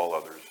love for all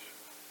others,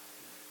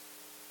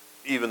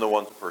 even the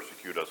ones who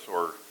persecute us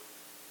or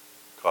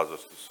cause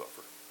us to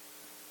suffer.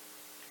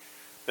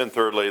 Then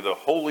thirdly, the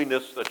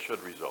holiness that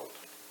should result.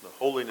 The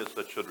holiness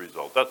that should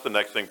result. That's the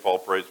next thing Paul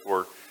prays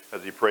for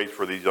as he prays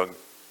for these young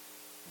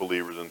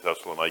believers in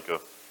Thessalonica.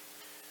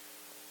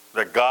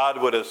 That God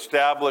would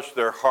establish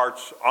their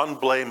hearts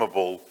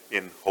unblameable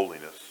in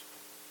holiness.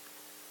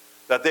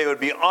 That they would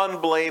be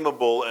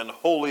unblameable and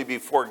holy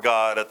before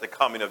God at the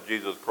coming of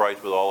Jesus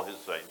Christ with all his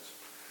saints.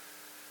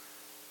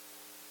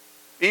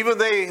 Even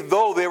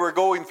though they were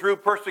going through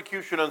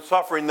persecution and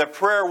suffering, the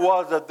prayer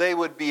was that they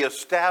would be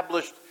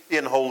established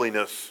in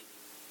holiness.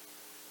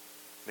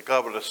 That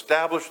God would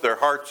establish their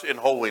hearts in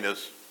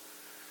holiness.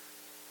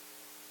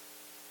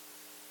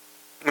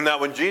 And that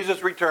when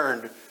Jesus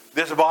returned,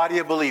 this body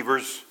of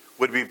believers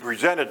would be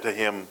presented to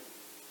him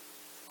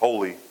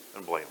holy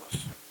and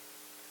blameless.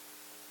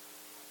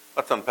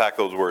 Let's unpack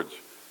those words.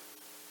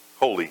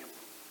 Holy.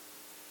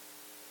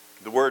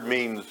 The word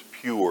means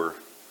pure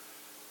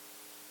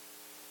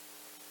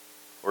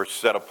or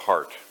set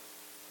apart.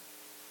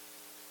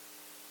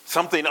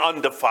 Something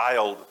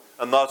undefiled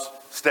and thus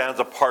stands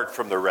apart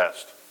from the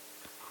rest.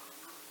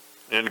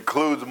 It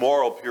includes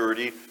moral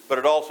purity, but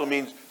it also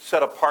means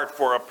set apart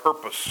for a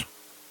purpose.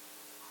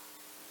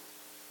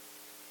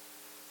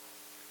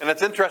 And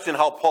it's interesting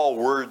how Paul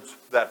words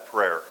that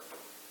prayer.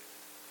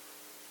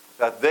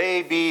 That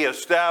they be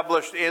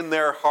established in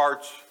their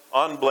hearts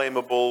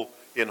unblameable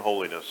in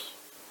holiness.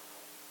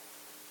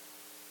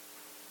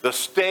 The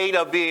state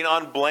of being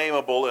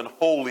unblameable and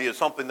holy is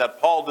something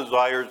that Paul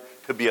desires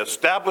to be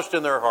established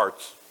in their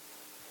hearts.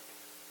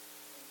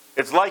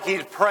 It's like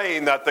he's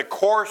praying that the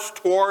course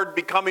toward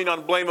becoming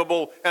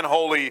unblameable and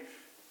holy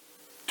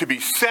to be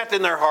set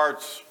in their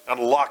hearts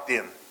and locked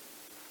in.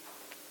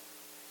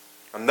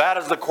 And that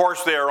is the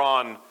course they are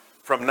on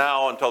from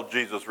now until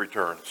Jesus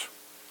returns.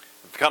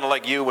 It's kind of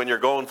like you when you're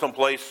going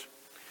someplace,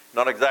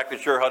 not exactly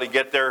sure how to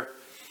get there.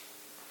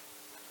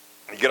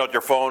 You get out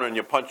your phone and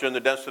you punch in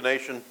the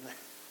destination.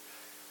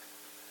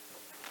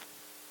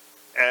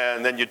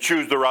 And then you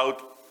choose the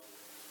route,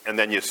 and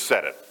then you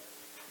set it.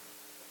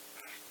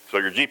 So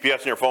your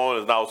GPS in your phone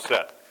is now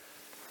set.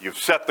 You've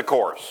set the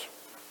course.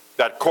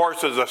 That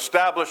course is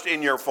established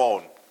in your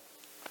phone.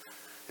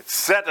 It's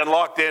set and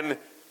locked in.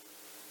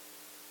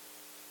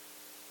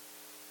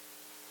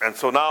 And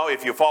so now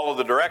if you follow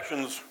the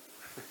directions,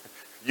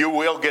 you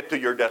will get to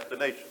your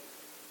destination.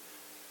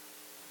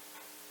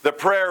 The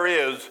prayer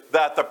is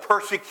that the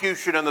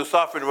persecution and the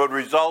suffering would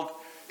result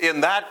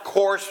in that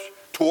course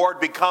toward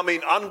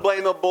becoming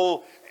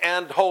unblameable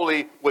and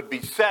holy would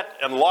be set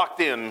and locked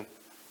in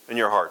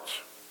your hearts.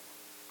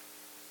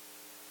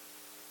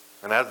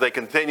 And as they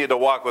continue to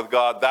walk with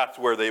God, that's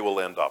where they will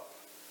end up.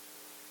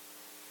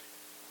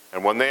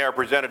 And when they are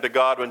presented to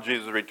God when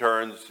Jesus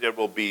returns, they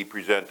will be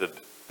presented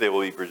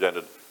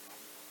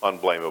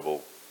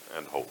unblameable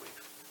and holy.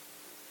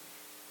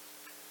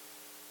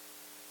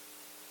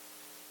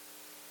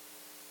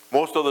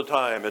 Most of the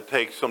time, it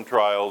takes some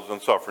trials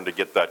and suffering to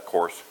get that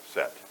course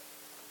set,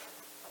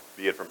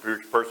 be it from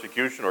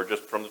persecution or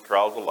just from the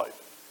trials of life.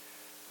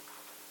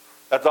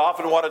 That's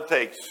often what it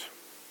takes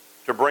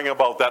to bring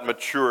about that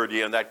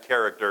maturity and that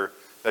character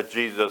that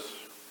Jesus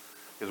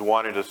is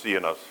wanting to see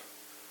in us.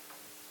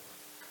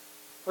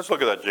 Let's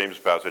look at that James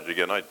passage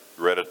again. I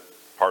read it,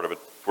 part of it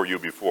for you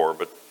before,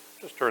 but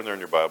just turn there in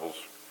your Bibles.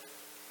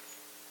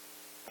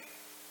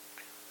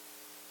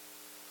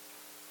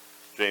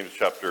 James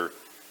chapter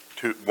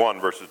 1,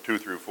 verses 2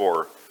 through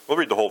 4. We'll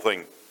read the whole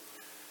thing.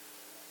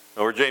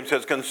 Where James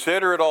says,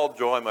 "Consider it all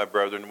joy, my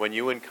brethren, when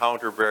you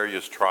encounter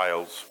various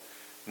trials,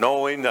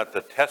 knowing that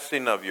the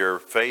testing of your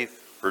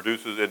faith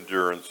produces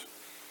endurance.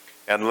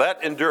 And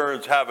let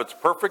endurance have its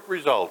perfect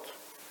result,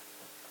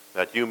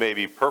 that you may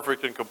be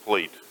perfect and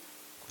complete,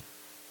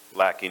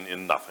 lacking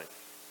in nothing."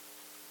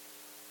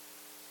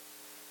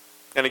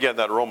 And again,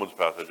 that Romans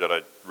passage that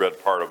I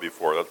read part of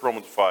before, that's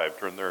Romans 5.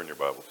 Turn there in your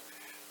Bibles.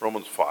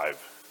 Romans 5,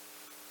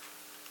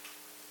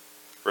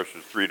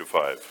 verses 3 to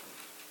 5.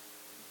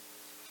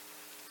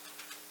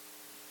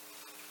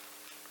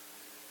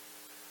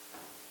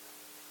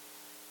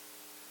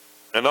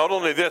 "And not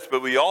only this, but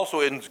we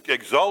also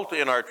exult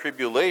in our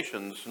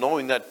tribulations,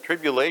 knowing that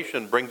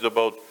tribulation brings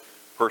about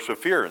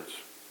perseverance.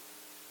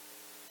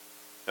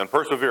 And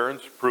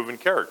perseverance, proven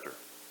character.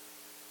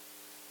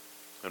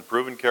 And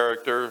proven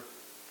character,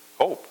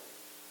 hope.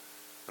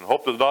 And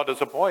hope does not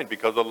disappoint,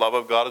 because the love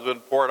of God has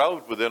been poured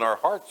out within our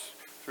hearts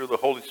through the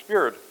Holy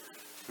Spirit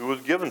who was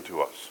given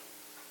to us."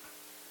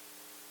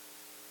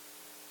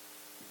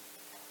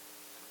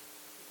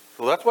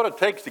 So that's what it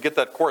takes to get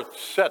that course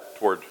set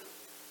toward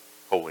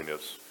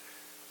holiness.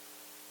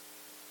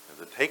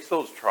 And it takes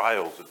those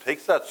trials, it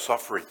takes that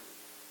suffering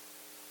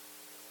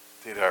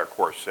to get our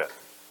course set.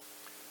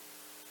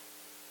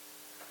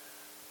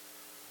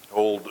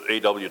 Old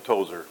A.W.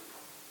 Tozer,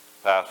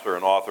 pastor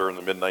and author in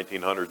the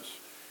mid-1900s,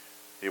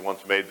 he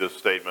once made this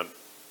statement: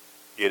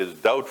 "It is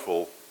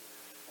doubtful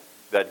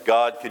that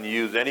God can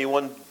use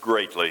anyone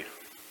greatly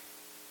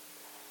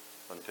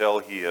until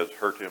he has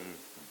hurt him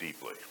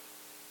deeply."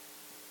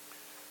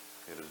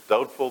 It is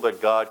doubtful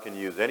that God can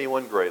use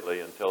anyone greatly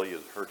until he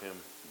has hurt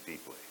him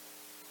deeply.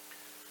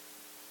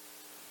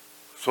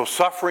 So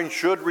suffering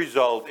should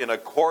result in a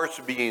course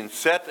being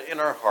set in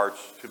our hearts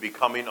to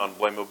becoming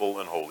unblameable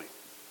and holy.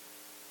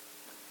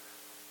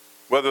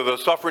 Whether the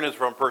suffering is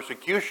from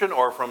persecution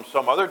or from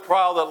some other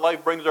trial that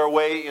life brings our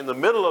way, in the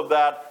middle of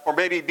that, or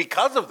maybe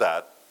because of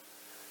that,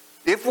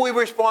 if we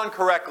respond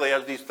correctly,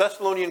 as these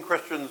Thessalonian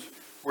Christians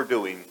were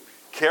doing,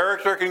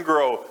 character can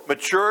grow,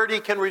 maturity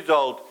can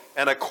result,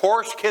 and a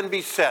course can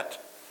be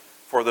set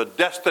for the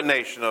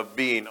destination of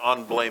being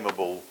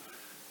unblameable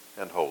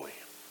and holy.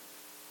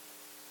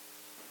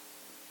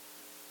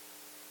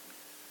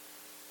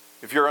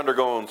 If you're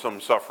undergoing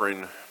some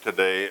suffering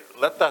today,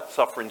 let that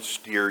suffering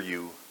steer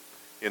you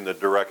in the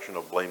direction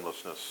of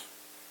blamelessness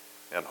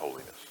and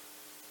holiness.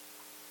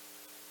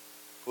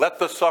 Let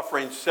the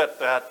suffering set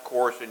that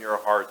course in your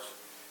hearts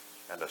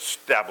and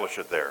establish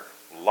it there.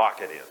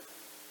 Lock it in.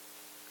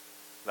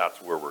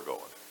 That's where we're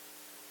going.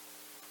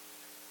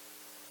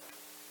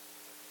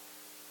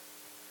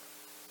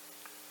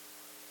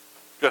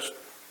 Just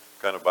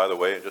kind of, by the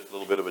way, just a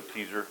little bit of a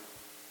teaser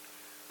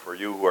for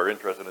you who are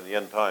interested in the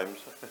end times.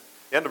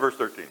 End of verse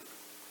 13.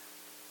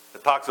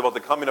 It talks about the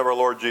coming of our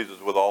Lord Jesus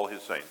with all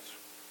his saints.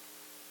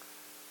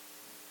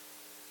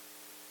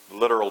 The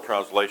literal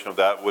translation of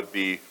that would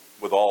be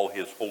with all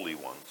his holy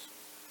ones.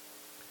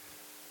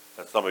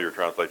 And some of your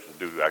translations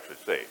do actually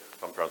say,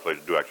 some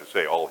translations do actually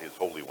say all his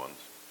holy ones.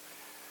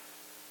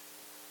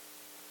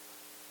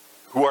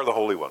 Who are the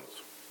holy ones?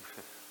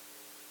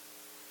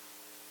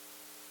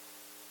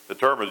 The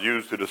term is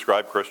used to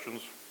describe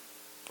Christians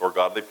or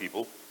godly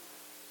people.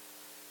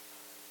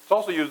 It's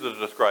also used to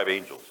describe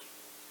angels.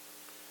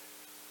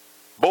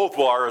 Both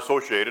are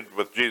associated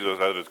with Jesus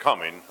at his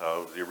coming.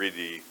 You read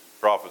the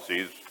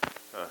prophecies,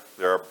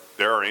 there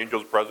are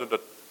angels present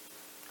at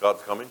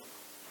God's coming.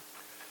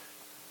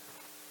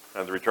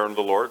 And the return of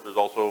the Lord, there's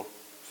also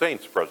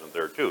saints present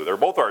there too. They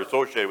both are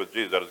associated with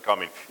Jesus at his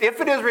coming.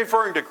 If it is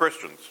referring to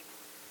Christians,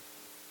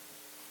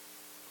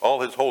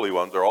 all his holy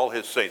ones or all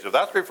his saints, if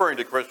that's referring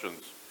to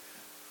Christians,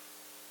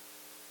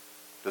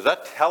 does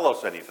that tell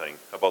us anything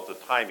about the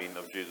timing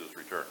of Jesus'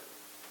 return?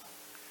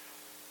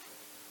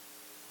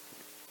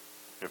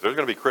 If there's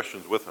going to be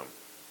Christians with him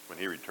when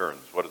he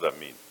returns, what does that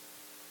mean?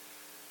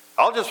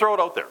 I'll just throw it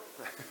out there.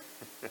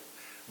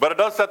 But it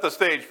does set the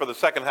stage for the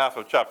second half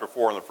of chapter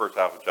 4 and the first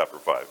half of chapter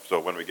 5. So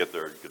when we get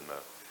there, you can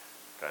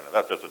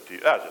That's just a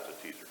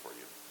teaser for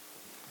you.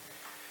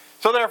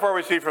 So therefore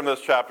we see from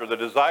this chapter the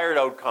desired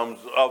outcomes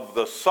of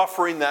the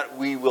suffering that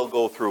we will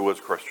go through as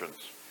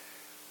Christians,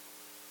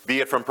 be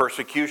it from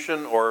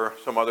persecution or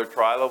some other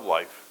trial of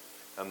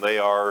life. And they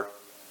are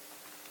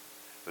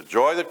the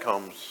joy that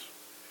comes,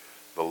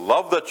 the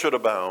love that should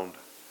abound,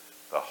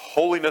 the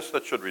holiness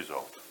that should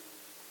result.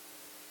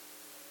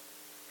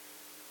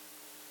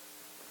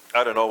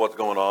 I don't know what's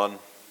going on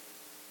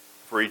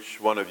for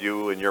each one of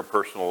you in your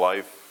personal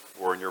life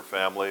or in your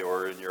family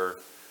or in your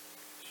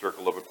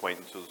circle of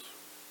acquaintances.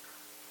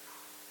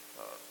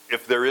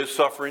 If there is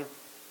suffering,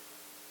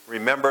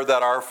 remember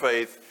that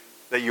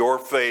your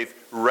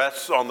faith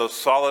rests on the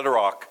solid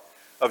rock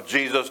of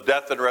Jesus'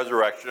 death and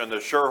resurrection and the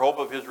sure hope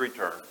of his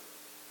return.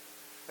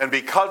 And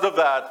because of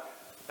that,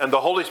 and the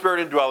Holy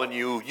Spirit indwelling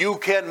you, you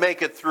can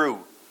make it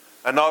through.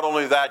 And not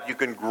only that, you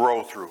can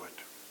grow through it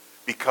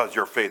because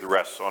your faith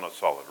rests on a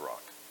solid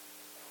rock.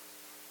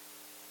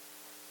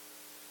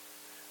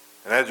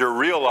 And as you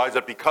realize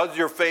that because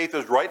your faith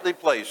is rightly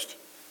placed,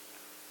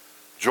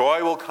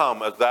 joy will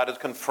come as that is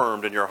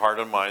confirmed in your heart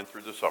and mind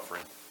through the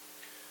suffering.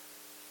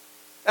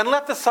 And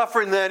let the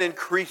suffering then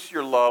increase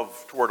your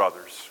love toward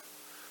others.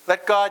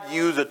 Let God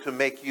use it to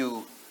make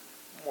you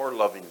more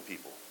loving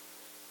people.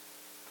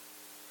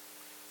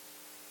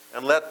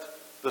 And let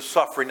the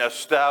suffering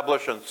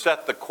establish and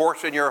set the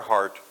course in your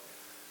heart,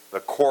 the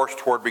course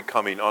toward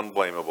becoming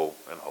unblameable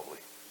and holy.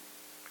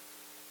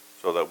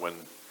 So that when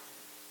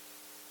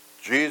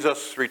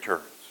Jesus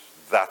returns,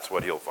 that's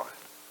what he'll find.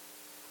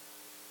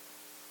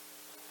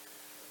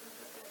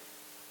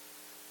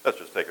 Let's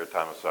just take our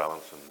time of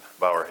silence and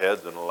bow our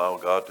heads and allow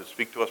God to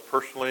speak to us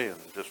personally and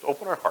just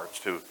open our hearts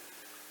to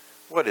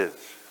what is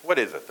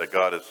it that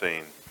God is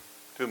saying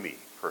to me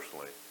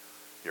personally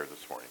here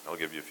this morning. I'll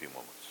give you a few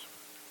moments.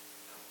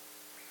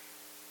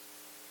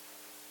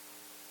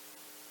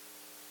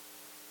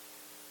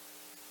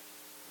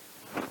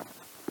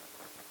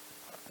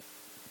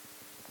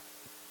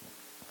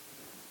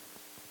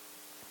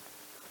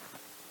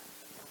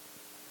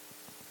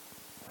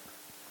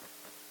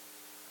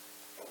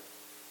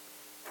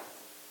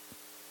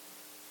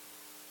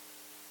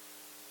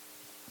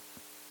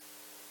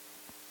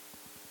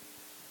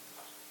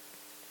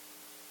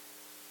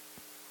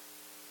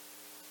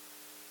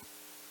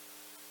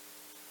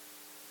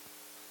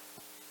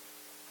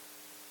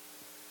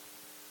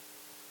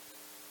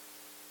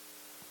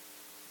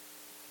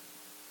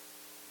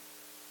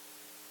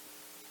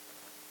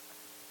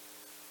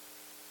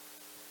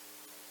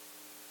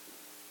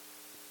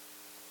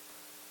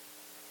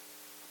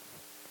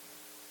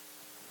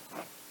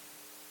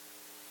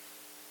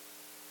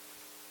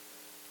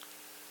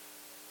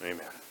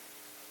 Amen.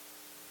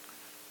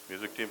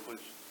 Music team, please.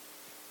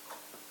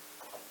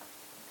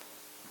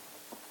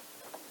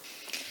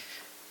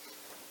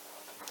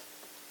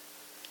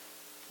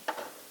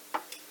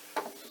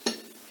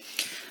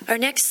 Our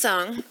next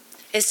song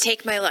is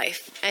Take My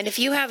Life. And if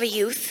you have a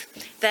youth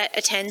that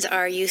attends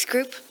our youth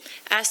group,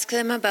 ask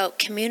them about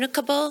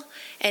communicable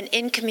and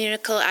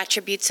incommunicable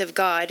attributes of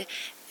God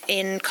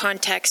in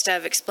context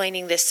of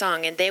explaining this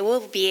song, and they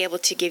will be able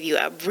to give you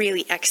a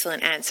really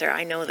excellent answer.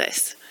 I know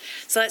this.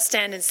 So let's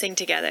stand and sing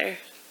together.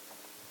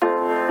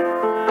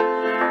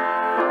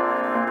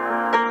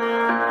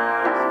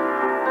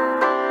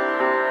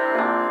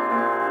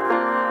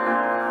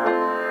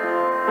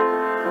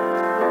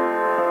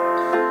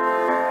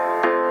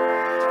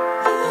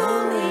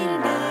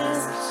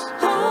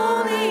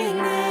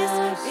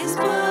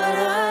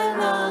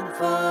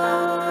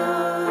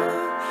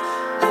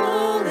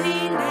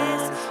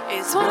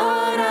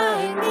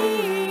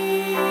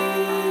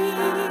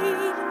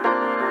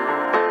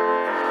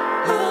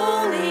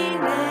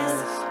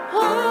 Holiness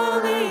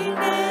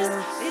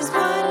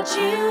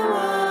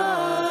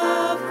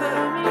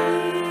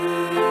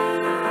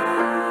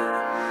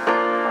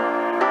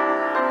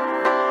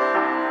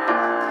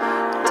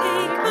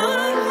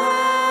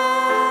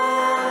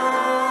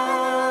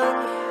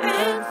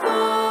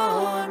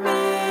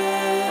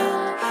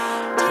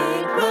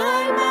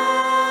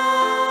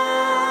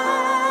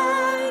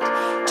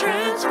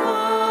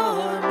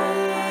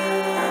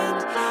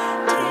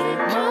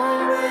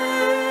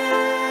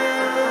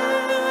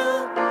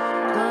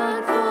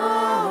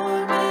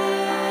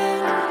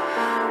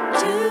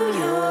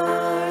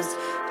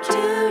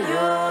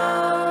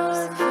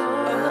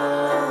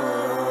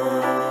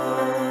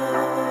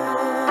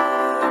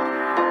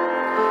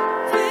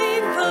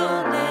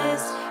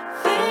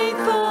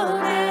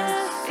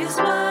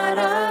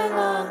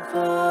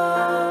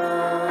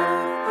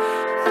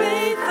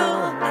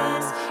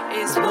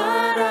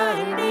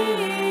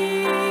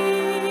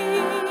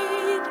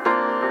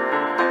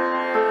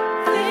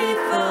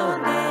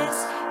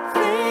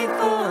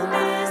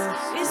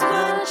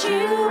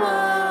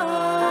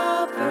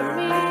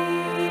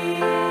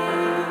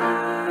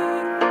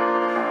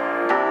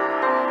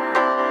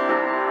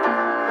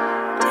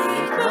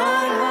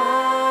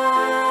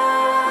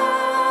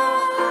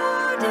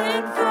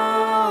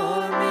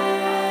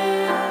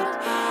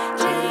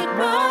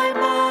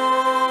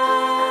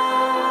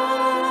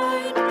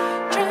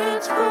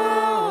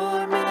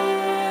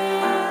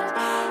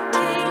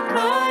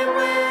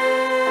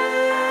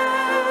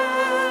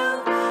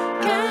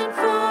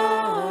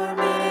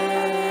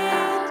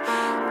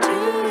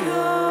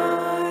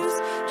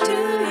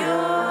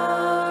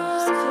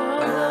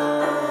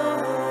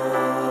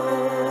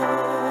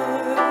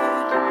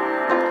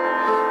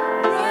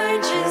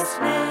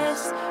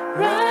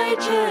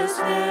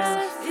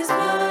Righteousness is what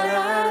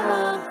I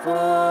long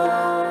for.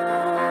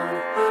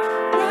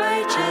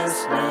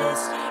 Righteousness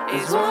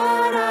is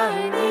what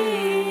I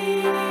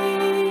need.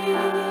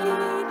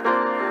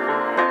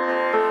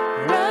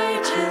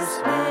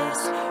 Righteousness,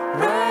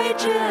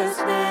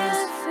 righteousness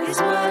is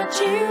what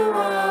you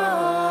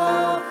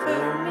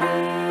offer me.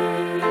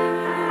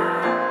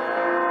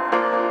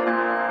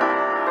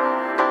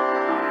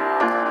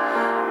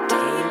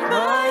 Take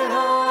my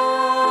heart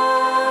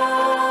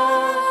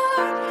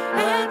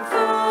and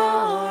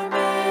form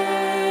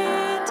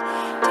it.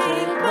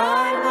 Take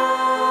my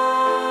mind,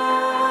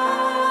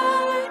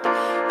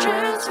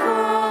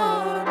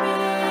 transform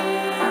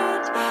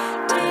it.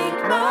 Take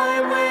my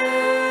will,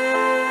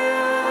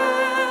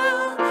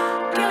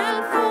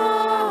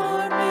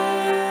 conform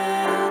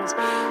it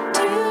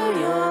to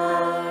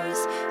yours,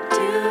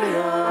 O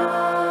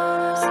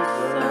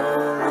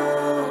Lord.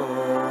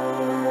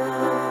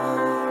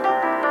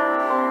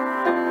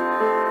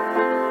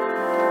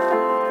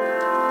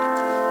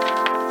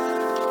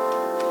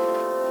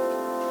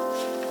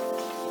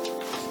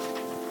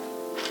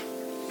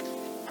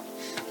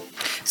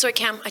 Sorry,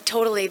 Cam, I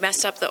totally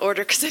messed up the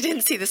order because I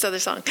didn't see this other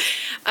song.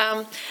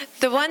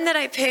 The one that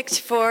I picked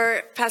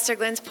for Pastor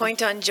Glenn's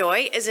Point on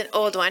Joy is an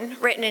old one,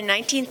 written in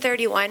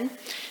 1931.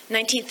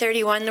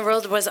 1931, the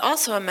world was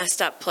also a messed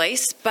up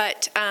place,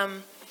 but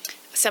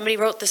somebody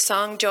wrote the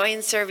song Joy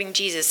in Serving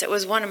Jesus. It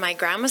was one of my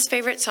grandma's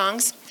favorite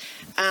songs.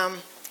 I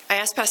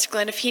asked Pastor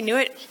Glenn if he knew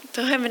it,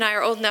 so him and I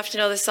are old enough to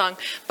know this song.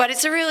 But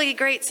it's a really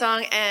great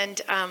song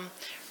and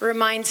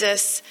reminds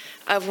us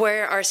of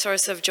where our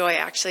source of joy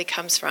actually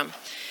comes from.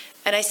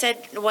 And I said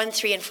 1,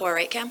 3, and 4,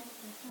 right, Cam?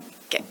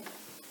 Okay.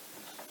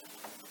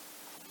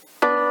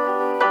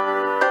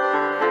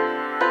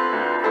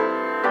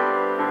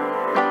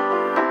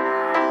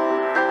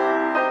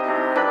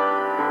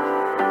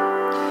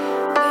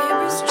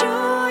 There is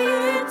joy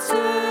in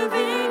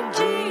serving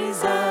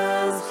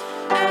Jesus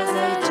as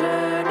I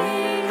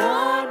journey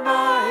on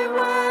my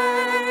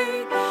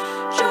way.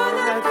 Joy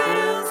that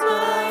fills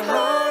my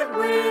heart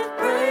with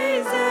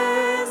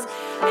praises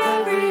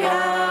every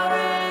hour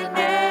and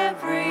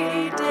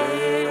every day.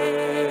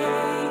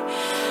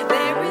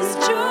 There is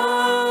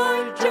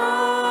joy,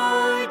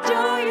 joy,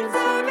 joy in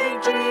serving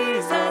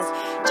Jesus,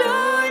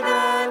 joy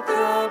that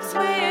throbs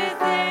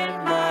within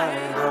my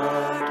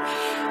heart.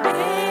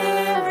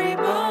 Every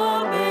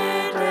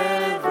moment,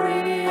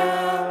 every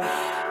hour,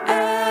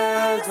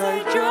 as I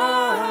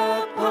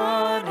draw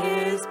upon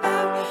His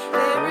power,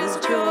 there is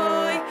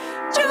joy,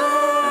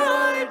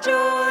 joy,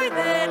 joy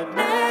that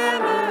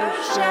never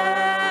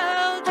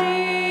shall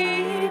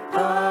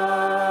depart.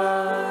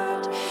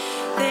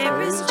 There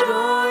is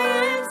joy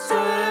in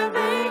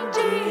serving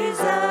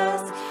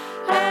Jesus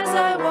as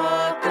I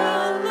walk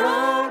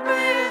alone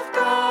with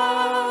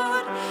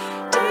God.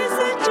 'Tis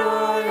the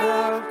joy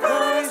of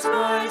Christ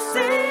my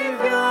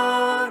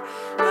Savior,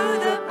 who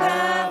the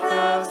path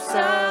of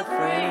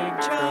suffering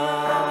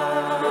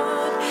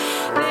trod.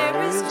 There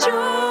is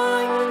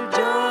joy,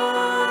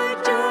 joy,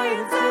 joy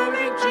in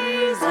serving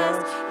Jesus,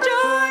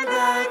 joy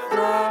that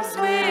throbs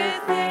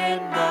within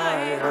my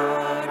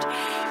heart.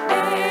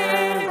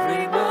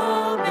 Every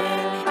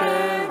moment,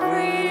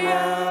 every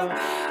hour,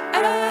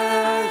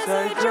 as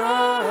I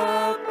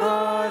draw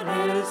upon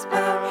His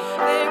power,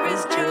 there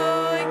is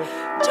joy,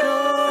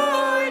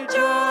 joy,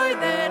 joy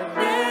that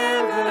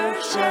never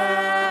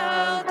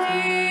shall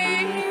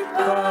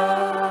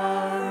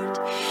depart.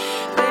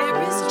 There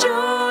is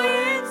joy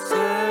in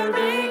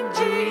serving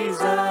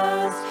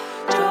Jesus,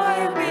 joy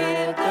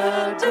amid the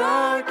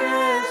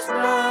darkest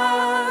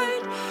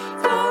night.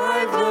 For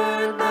I've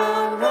learned the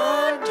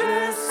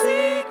wondrous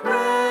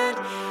secret,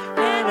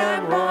 and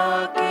I'm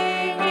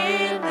walking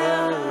in the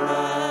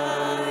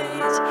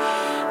light.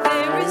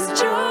 There is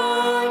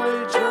joy,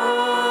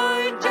 joy,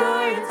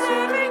 joy in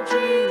serving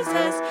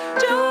Jesus,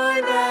 joy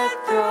that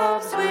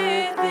throbs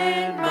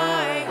within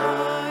my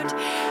heart.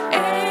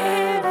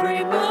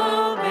 Every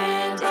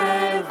moment,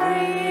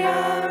 every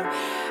hour,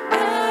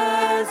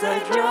 as I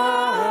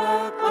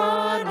draw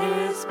upon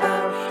His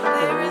power,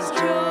 there is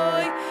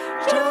joy,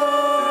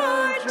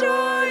 joy,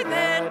 joy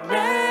that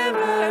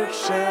never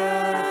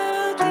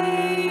shall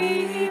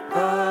depart.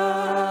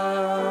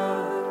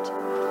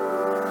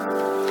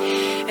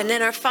 And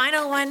then our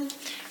final one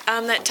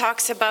that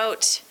talks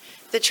about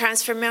the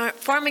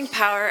transforming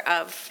power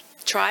of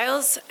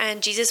trials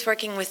and Jesus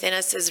working within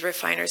us is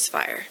refiner's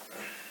fire.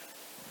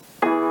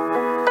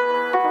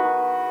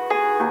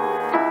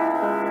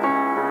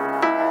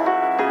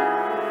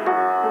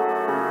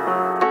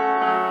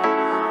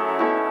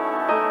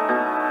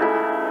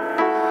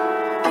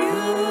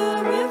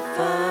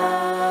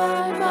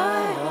 Purify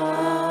my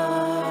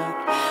heart,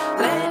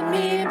 let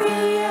me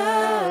be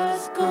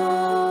as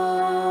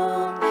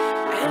gold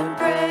and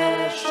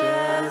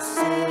precious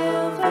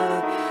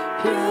silver.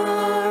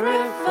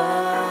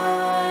 Purify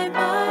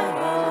my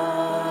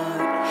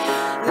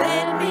heart,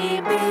 let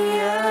me be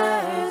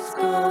as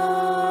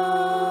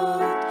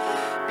gold,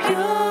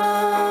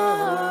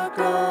 pure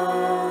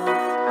gold.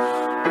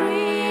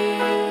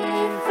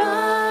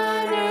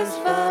 Refiner's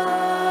fire.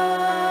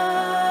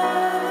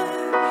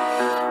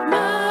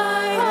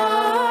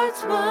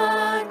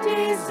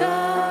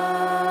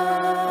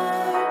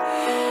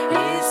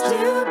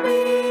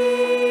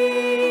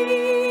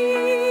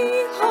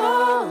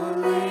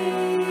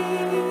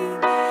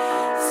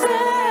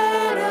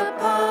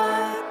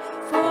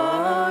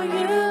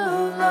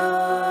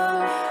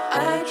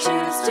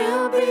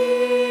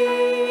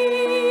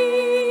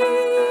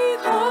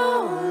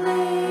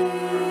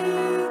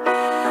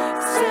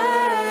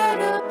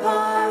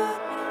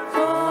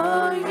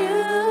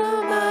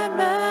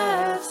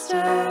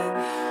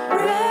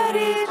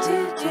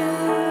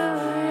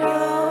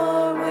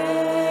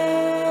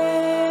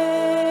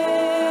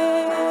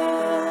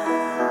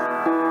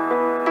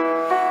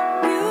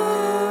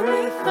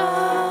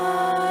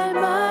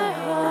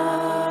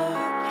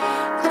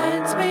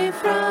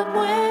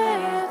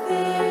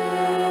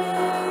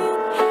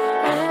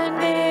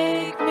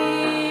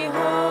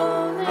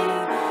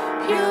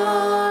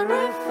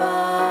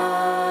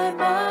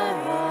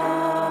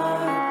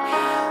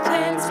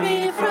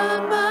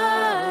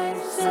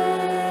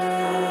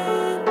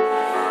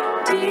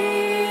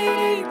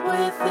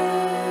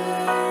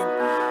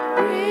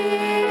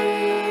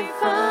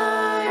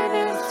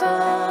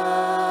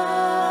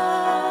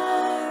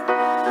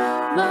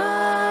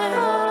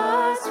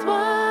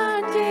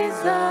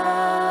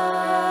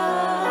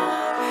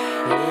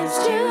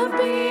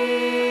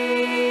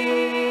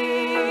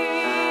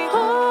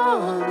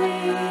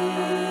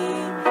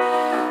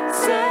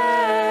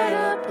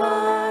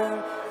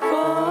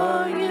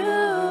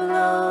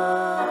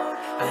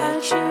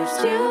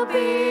 to be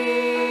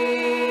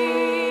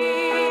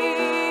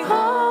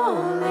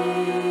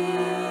holy,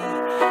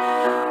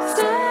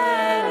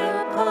 set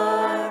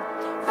apart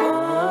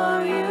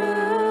for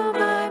you,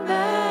 my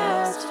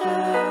Master,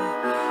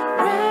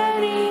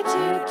 ready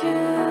to do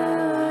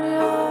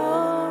your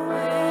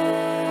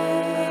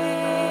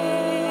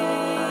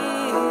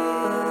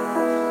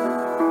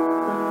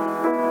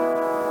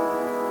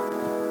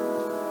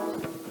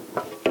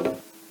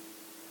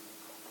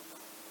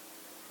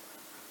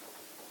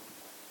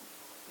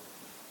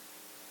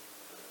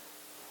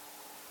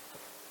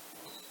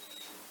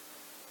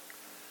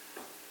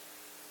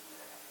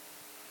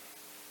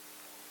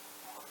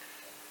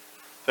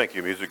Thank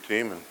you, music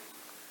team. And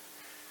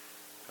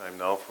time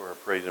now for our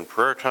praise and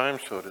prayer time.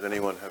 So does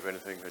anyone have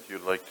anything that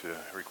you'd like to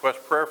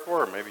request prayer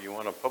for? Or maybe you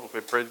want to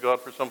publicly praise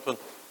God for something?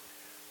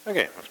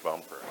 Okay, let's bow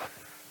in prayer.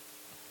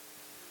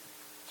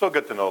 So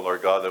good to know,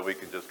 Lord God, that we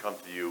can just come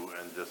to you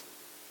and just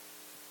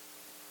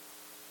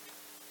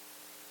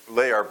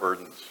lay our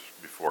burdens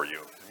before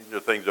you. These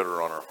are things that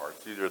are on our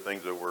hearts. These are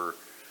things that we're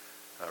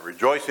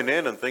rejoicing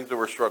in and things that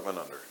we're struggling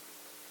under.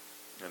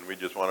 And we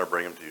just want to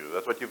bring them to you.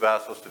 That's what you've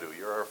asked us to do.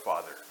 You're our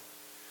Father.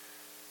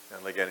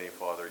 And like any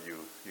father,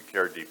 you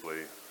care deeply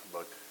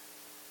about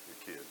your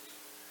kids.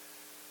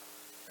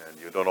 And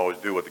you don't always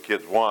do what the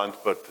kids want,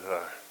 but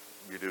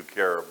you do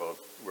care about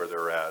where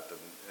they're at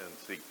and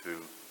seek to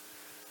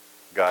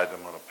guide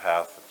them on a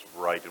path that's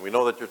right. And we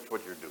know that that's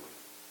what you're doing.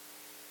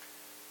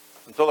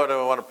 And so, Lord, I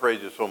want to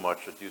praise you so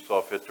much that you saw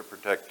fit to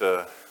protect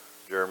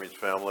Jeremy's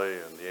family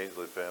and the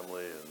Ainsley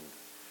family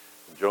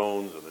and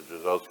Jones and the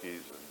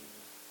Jazowskis and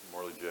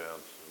Morley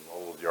Jans and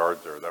all those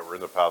yards there that were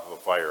in the path of the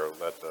fire,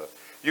 that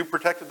you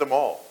protected them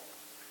all.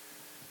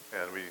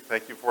 And we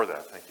thank you for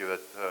that. Thank you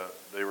that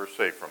they were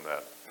safe from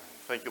that.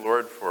 Thank you,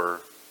 Lord,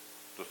 for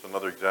just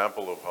another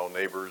example of how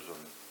neighbors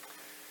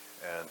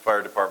and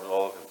fire departments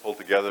all can pull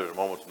together at a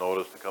moment's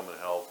notice to come and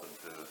help and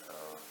to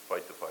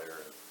fight the fire.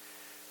 And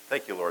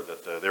thank you, Lord,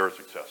 that they were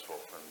successful,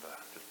 and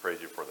just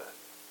praise you for that.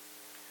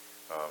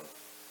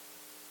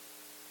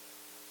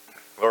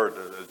 Lord,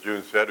 as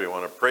June said, we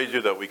want to praise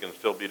you that we can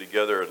still be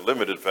together in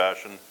limited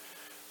fashion,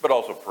 but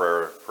also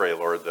pray,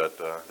 Lord, that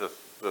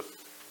this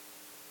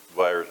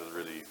virus is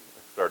really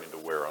starting to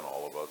wear on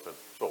all of us. It's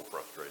so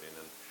frustrating,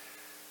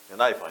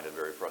 and I find it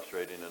very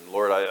frustrating. And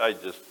Lord, I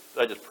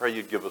just pray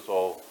you'd give us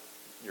all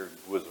your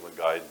wisdom and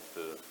guidance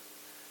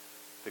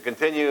to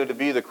continue to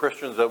be the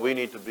Christians that we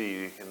need to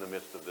be in the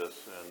midst of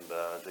this, and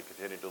to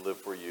continue to live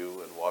for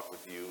you and walk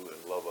with you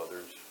and love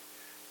others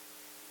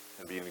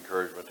and be an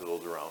encouragement to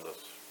those around us.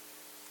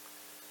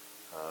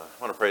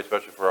 I want to pray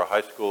especially for our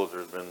high schools.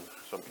 There's been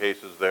some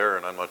cases there,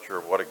 and I'm not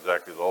sure what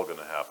exactly is all going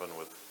to happen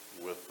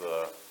with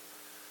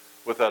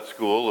that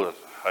school.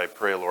 I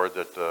pray, Lord,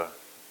 that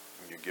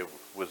you give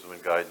wisdom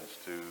and guidance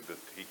to the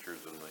teachers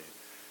and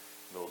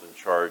those in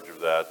charge of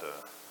that,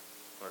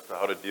 as to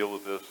how to deal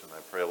with this. And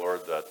I pray,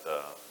 Lord, that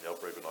the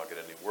outbreak will not get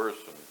any worse,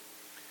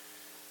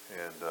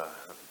 and that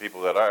the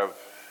people that have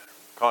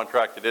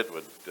contracted it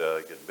would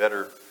get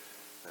better.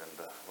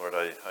 And Lord,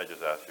 I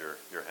just ask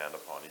your hand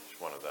upon each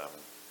one of them.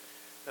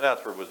 And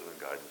ask for wisdom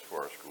and guidance for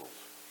our schools.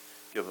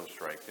 Give them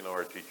strength. You know,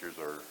 our teachers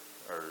are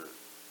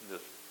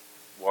just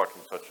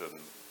walking such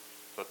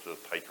a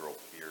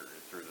tightrope here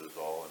through this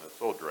all, and it's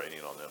so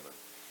draining on them. And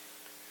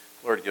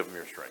Lord, give them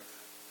your strength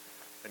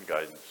and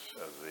guidance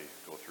as they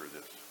go through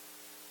this.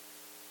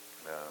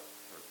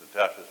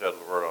 Natasha said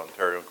over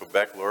Ontario and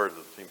Quebec, Lord,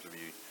 it seems to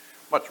be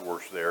much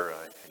worse there.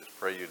 I just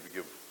pray you to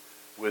give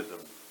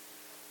wisdom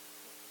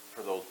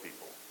for those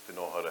people to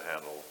know how to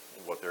handle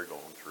what they're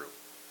going through.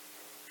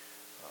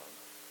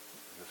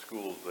 The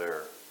schools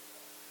there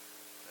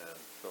and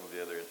some of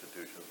the other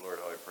institutions, Lord,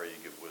 how I pray you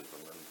give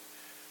wisdom. And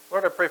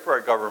Lord, I pray for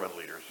our government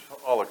leaders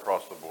all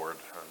across the board.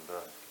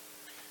 And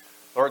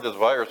Lord, this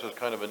virus is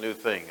kind of a new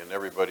thing, and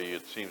everybody,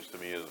 it seems to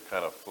me, is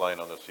kind of flying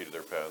on the seat of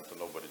their pants, and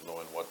nobody's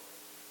knowing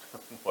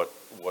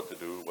what to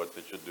do, what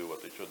they should do,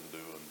 what they shouldn't do.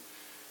 And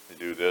they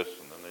do this,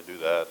 and then they do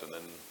that,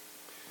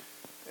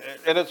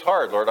 and it's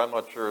hard, Lord. I'm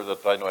not sure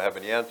that I have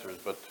any answers,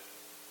 but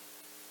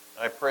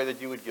I pray that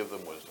you would give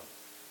them wisdom.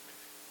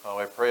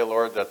 I pray,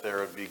 Lord, that there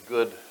would be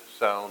good,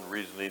 sound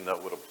reasoning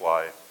that would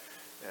apply,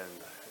 and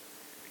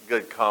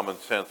good common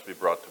sense be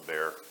brought to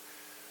bear,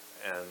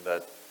 and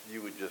that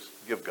you would just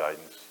give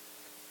guidance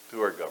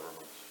to our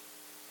governments,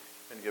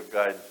 and give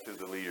guidance to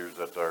the leaders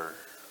that are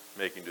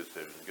making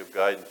decisions, give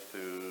guidance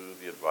to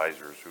the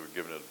advisors who are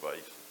giving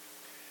advice.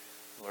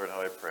 Lord,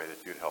 how I pray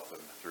that you'd help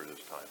them through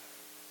this time.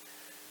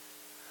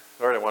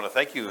 Lord, I want to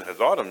thank you,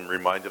 as Autumn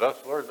reminded us,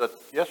 Lord, that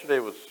yesterday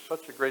was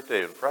such a great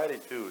day, and Friday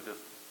too, just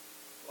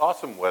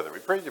awesome weather. We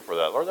praise you for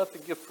that. Lord, that's a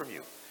gift from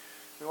you.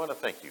 We want to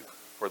thank you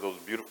for those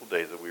beautiful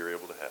days that we were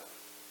able to have.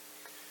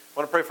 I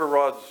want to pray for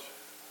Rod's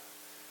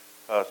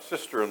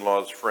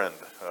sister-in-law's friend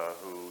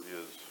who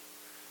is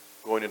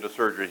going into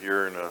surgery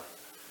here in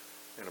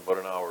about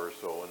an hour or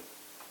so. And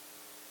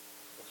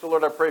so,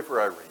 Lord, I pray for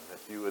Irene,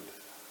 that you would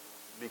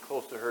be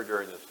close to her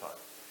during this time.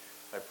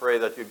 I pray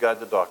that you guide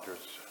the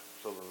doctors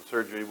so that the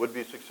surgery would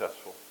be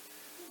successful.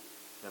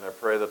 And I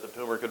pray that the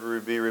tumor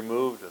could be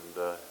removed,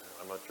 and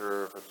I'm not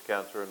sure if it's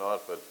cancer or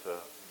not, but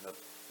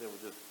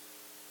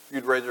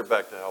you'd raise her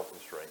back to health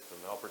and strength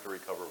and help her to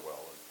recover well.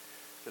 And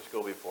just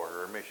go before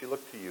her. And may she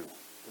look to you,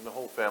 and the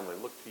whole family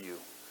look to you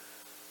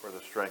for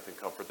the strength and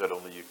comfort that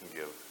only you can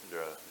give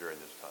during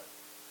this time.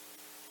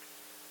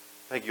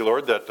 Thank you,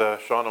 Lord, that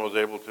Shauna was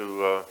able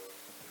to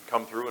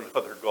come through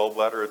another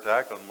gallbladder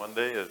attack on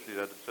Monday, as she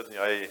had to sit in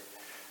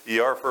the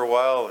ER for a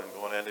while and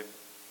go on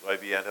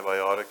IV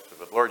antibiotics.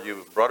 But Lord,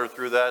 you brought her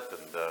through that,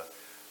 and the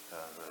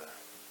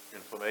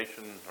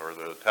inflammation or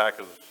the attack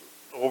is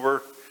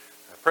over.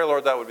 I pray,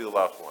 Lord, that would be the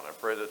last one. I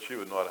pray that she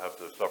would not have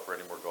to suffer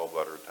any more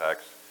gallbladder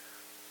attacks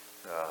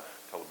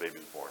until the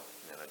baby's born.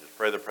 And I just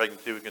pray the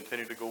pregnancy would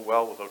continue to go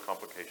well without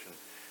complication.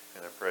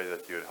 And I pray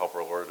that you would help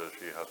her, Lord, as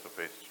she has to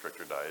face a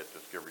stricter diet.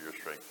 Just give her your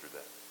strength through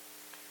that.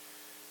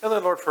 And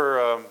then, Lord,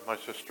 for my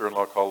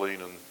sister-in-law,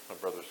 Colleen, and my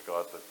brother,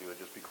 Scott, that you would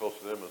just be close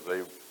to them as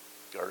they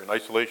are in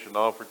isolation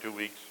now for 2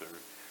 weeks, or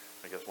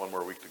I guess 1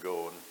 more week to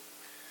go. And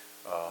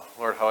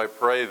Lord, how I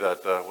pray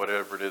that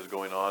whatever it is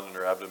going on in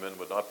her abdomen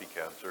would not be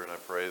cancer, and I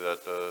pray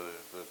that the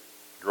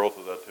growth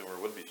of that tumor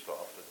would be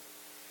stopped,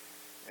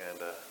 and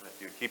that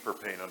you would keep her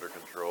pain under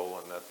control,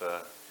 and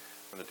that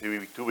when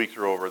the 2 weeks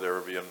are over, there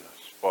would be a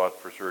spot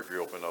for surgery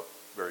open up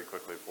very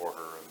quickly for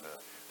her. And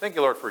thank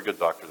you, Lord, for a good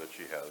doctor that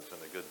she has,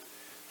 and a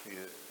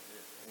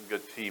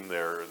good team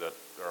there that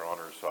are on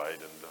her side.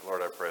 And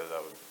Lord, I pray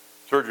that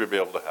surgery would be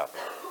able to happen.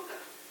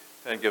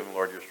 And give them,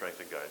 Lord, your strength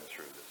and guidance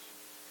through this.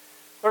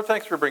 Lord,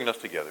 thanks for bringing us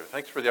together.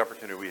 Thanks for the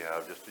opportunity we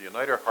have just to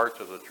unite our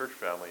hearts as a church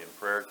family in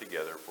prayer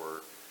together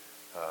for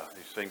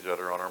these things that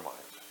are on our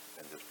minds.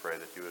 And just pray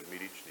that you would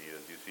meet each need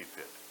as you see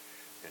fit.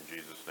 In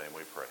Jesus' name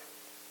we pray.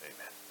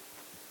 Amen.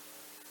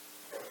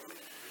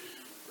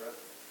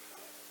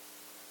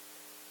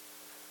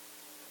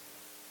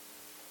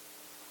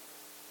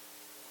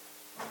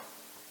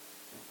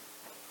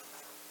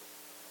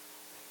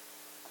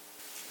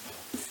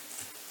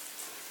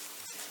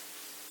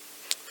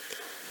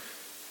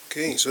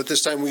 Okay, so at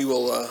this time we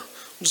will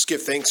just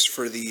give thanks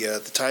for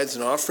the tithes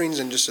and offerings,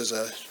 and just as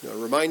a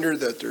reminder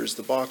that there's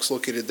the box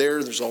located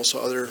there. There's also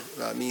other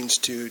means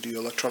to do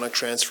electronic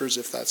transfers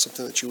if that's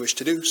something that you wish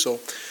to do. So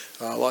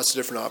lots of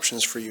different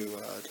options for you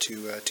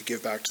to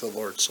give back to the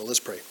Lord. So let's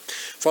pray.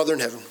 Father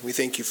in heaven, we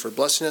thank you for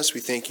blessing us. We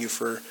thank you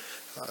for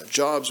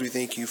jobs. We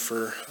thank you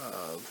for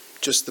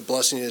just the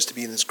blessing it is to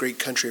be in this great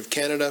country of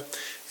Canada,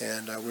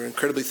 and we're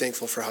incredibly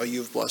thankful for how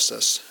you've blessed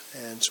us.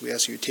 And so we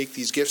ask you to take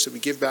these gifts that we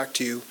give back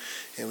to you,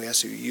 and we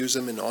ask you to use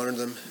them and honor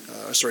them.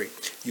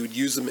 You would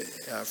use them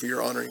for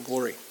your honor and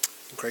glory.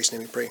 In Christ's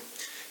name we pray.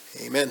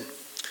 Amen.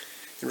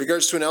 In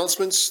regards to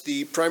announcements,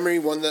 the primary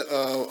one that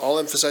I'll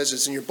emphasize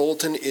is in your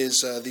bulletin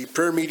is the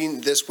prayer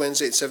meeting this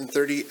Wednesday at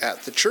 7:30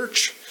 at the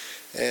church.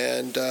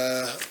 And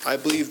I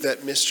believe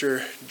that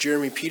Mr.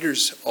 Jeremy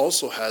Peters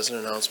also has an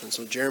announcement.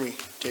 So Jeremy,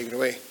 take it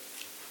away.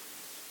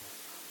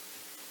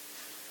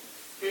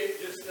 Okay,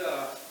 just,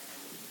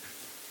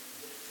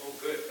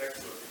 good,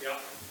 excellent, yeah.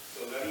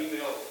 So that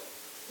email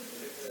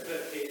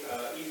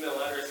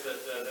address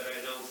that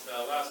I announced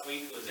last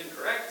week was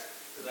incorrect,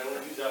 because I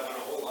don't use that one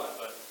a whole lot,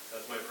 but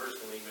that's my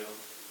personal email.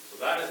 So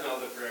that is now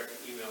the correct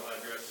email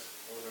address.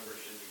 Phone number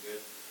should be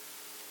good.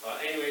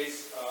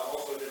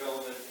 Also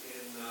development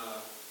in,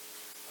 I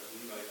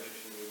believe I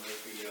mentioned we might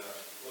be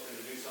looking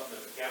to do something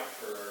at the camp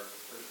for our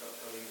first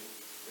upcoming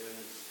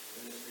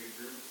ministry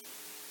group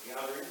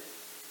gathering.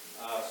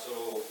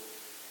 So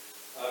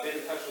I've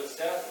been in touch with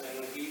Seth,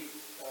 and he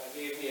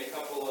gave me a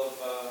couple of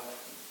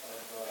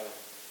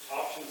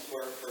options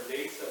for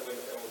dates that would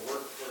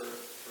work for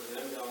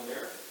them down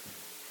there.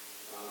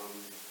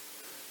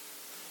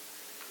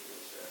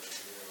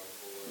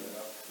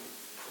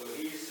 So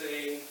he's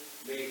saying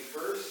May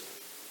 1st,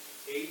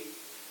 8th,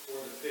 or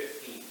the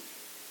 15th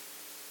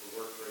would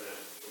work for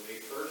them. So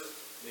May 1st,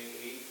 May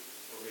 8th,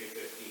 or May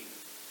 15th.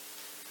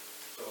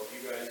 So if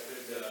you guys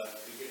could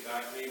get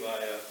back to me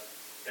via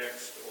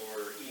text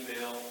or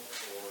email,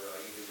 or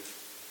you can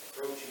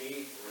approach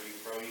me, or you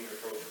can probably either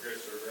approach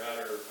Chris or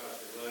Brad or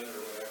Pastor Glenn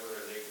or whatever,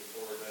 and they can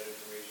forward that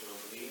information on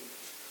to me.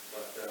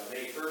 But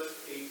May 1st,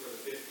 8th, or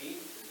the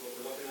 15th is what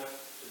we're looking at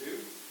to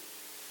do.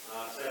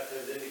 Seth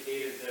has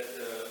indicated that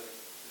the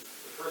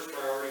first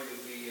priority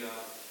would be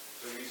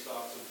to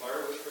restock some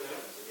firewood for them,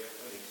 so we have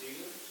plenty of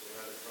season. So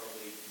that is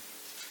probably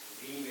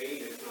the main,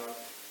 if not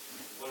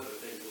one of the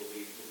things we'll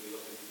be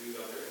looking to do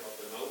down there to help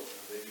them out.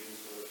 Maybe do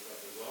some other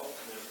stuff as well.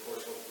 And then, of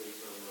course, hopefully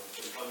some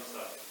fun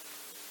stuff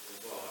as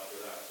well after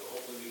that. So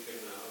hopefully we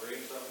can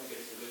arrange something,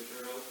 get some good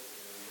turnout,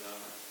 and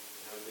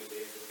have a good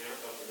day for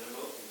camp, helping them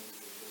out, and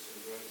just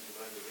enjoying some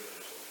time together.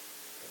 So,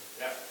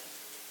 yeah,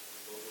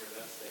 so where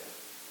that's there.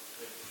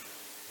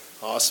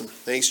 Awesome.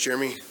 Thanks,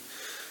 Jeremy.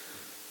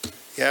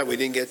 Yeah, we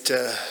didn't get,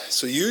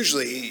 so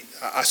usually,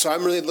 so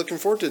I'm really looking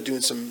forward to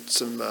doing some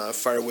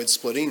firewood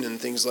splitting and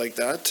things like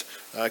that,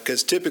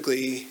 because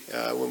typically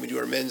when we do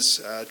our men's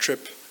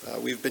trip,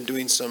 we've been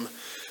doing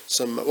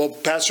well,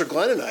 Pastor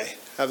Glenn and I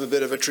have a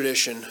bit of a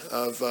tradition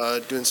of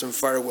doing some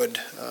firewood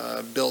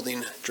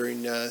building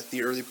during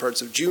the early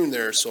parts of June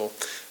there. So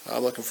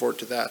I'm looking forward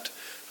to that.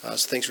 So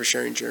thanks for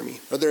sharing, Jeremy.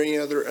 Are there any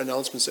other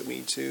announcements that we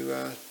need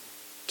to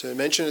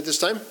mention at this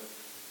time?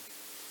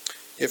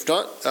 If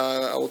not,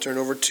 I will turn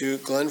over to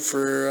Glenn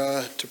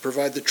to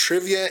provide the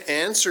trivia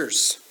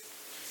answers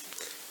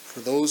for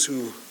those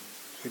who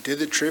did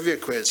the trivia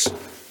quiz.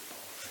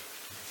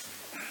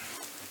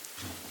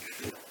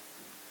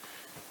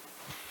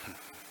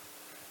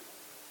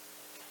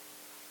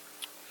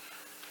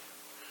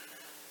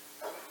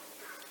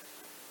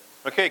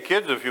 Okay,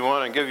 kids, if you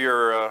want to give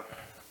your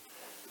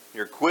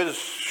quiz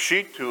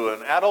sheet to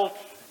an adult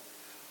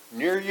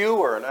near you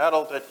or an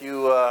adult that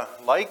you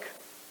like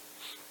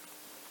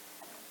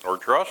or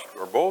trust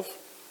or both.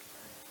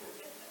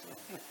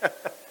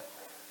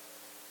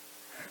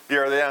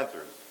 Here are the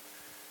answers.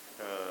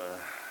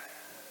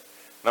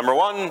 Number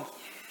 1,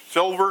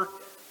 silver.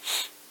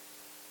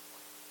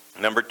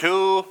 Number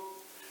 2,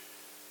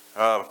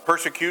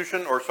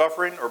 persecution or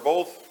suffering or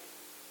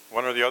both.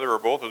 One or the other or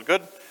both is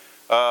good.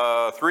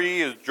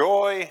 3 is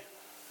joy.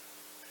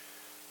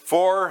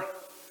 4,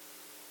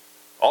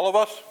 all of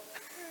us,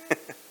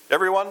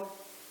 everyone,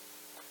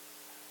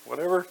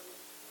 whatever.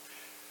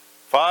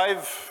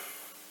 5,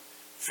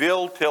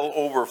 filled till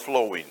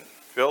overflowing.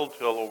 Filled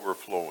till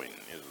overflowing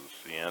is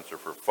the answer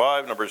for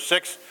 5. Number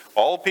 6,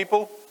 all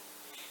people.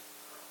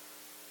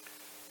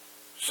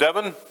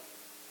 7,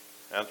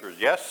 answer is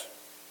yes.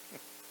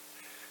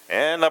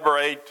 And number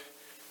 8,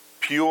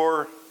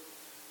 pure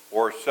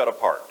or set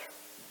apart.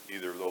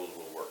 Either of those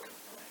will work.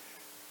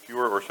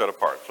 Pure or set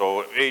apart.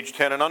 So age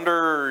 10 and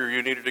under,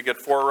 you needed to get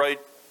 4 right,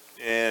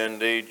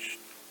 and age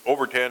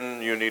over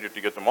 10, you needed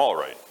to get them all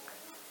right.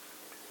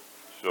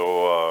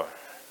 So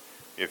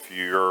if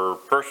your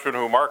person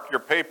who marked your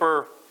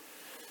paper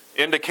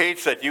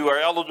indicates that you are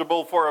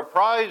eligible for a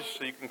prize,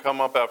 you can come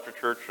up after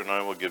church and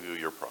I will give you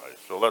your prize.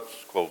 So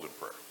let's close in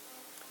prayer.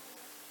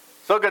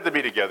 So good to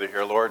be together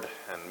here, Lord,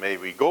 and may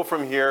we go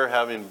from here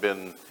having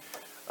been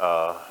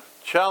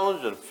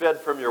challenged and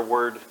fed from your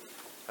word,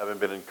 having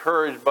been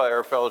encouraged by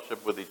our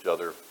fellowship with each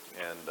other,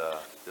 and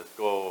just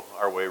go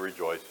our way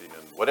rejoicing.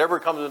 And whatever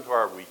comes into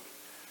our week,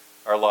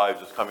 our lives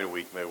this coming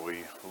week, may we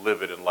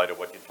live it in light of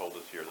what you told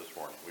us here this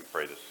morning. We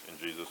pray this in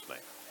Jesus' name.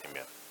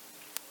 Amen.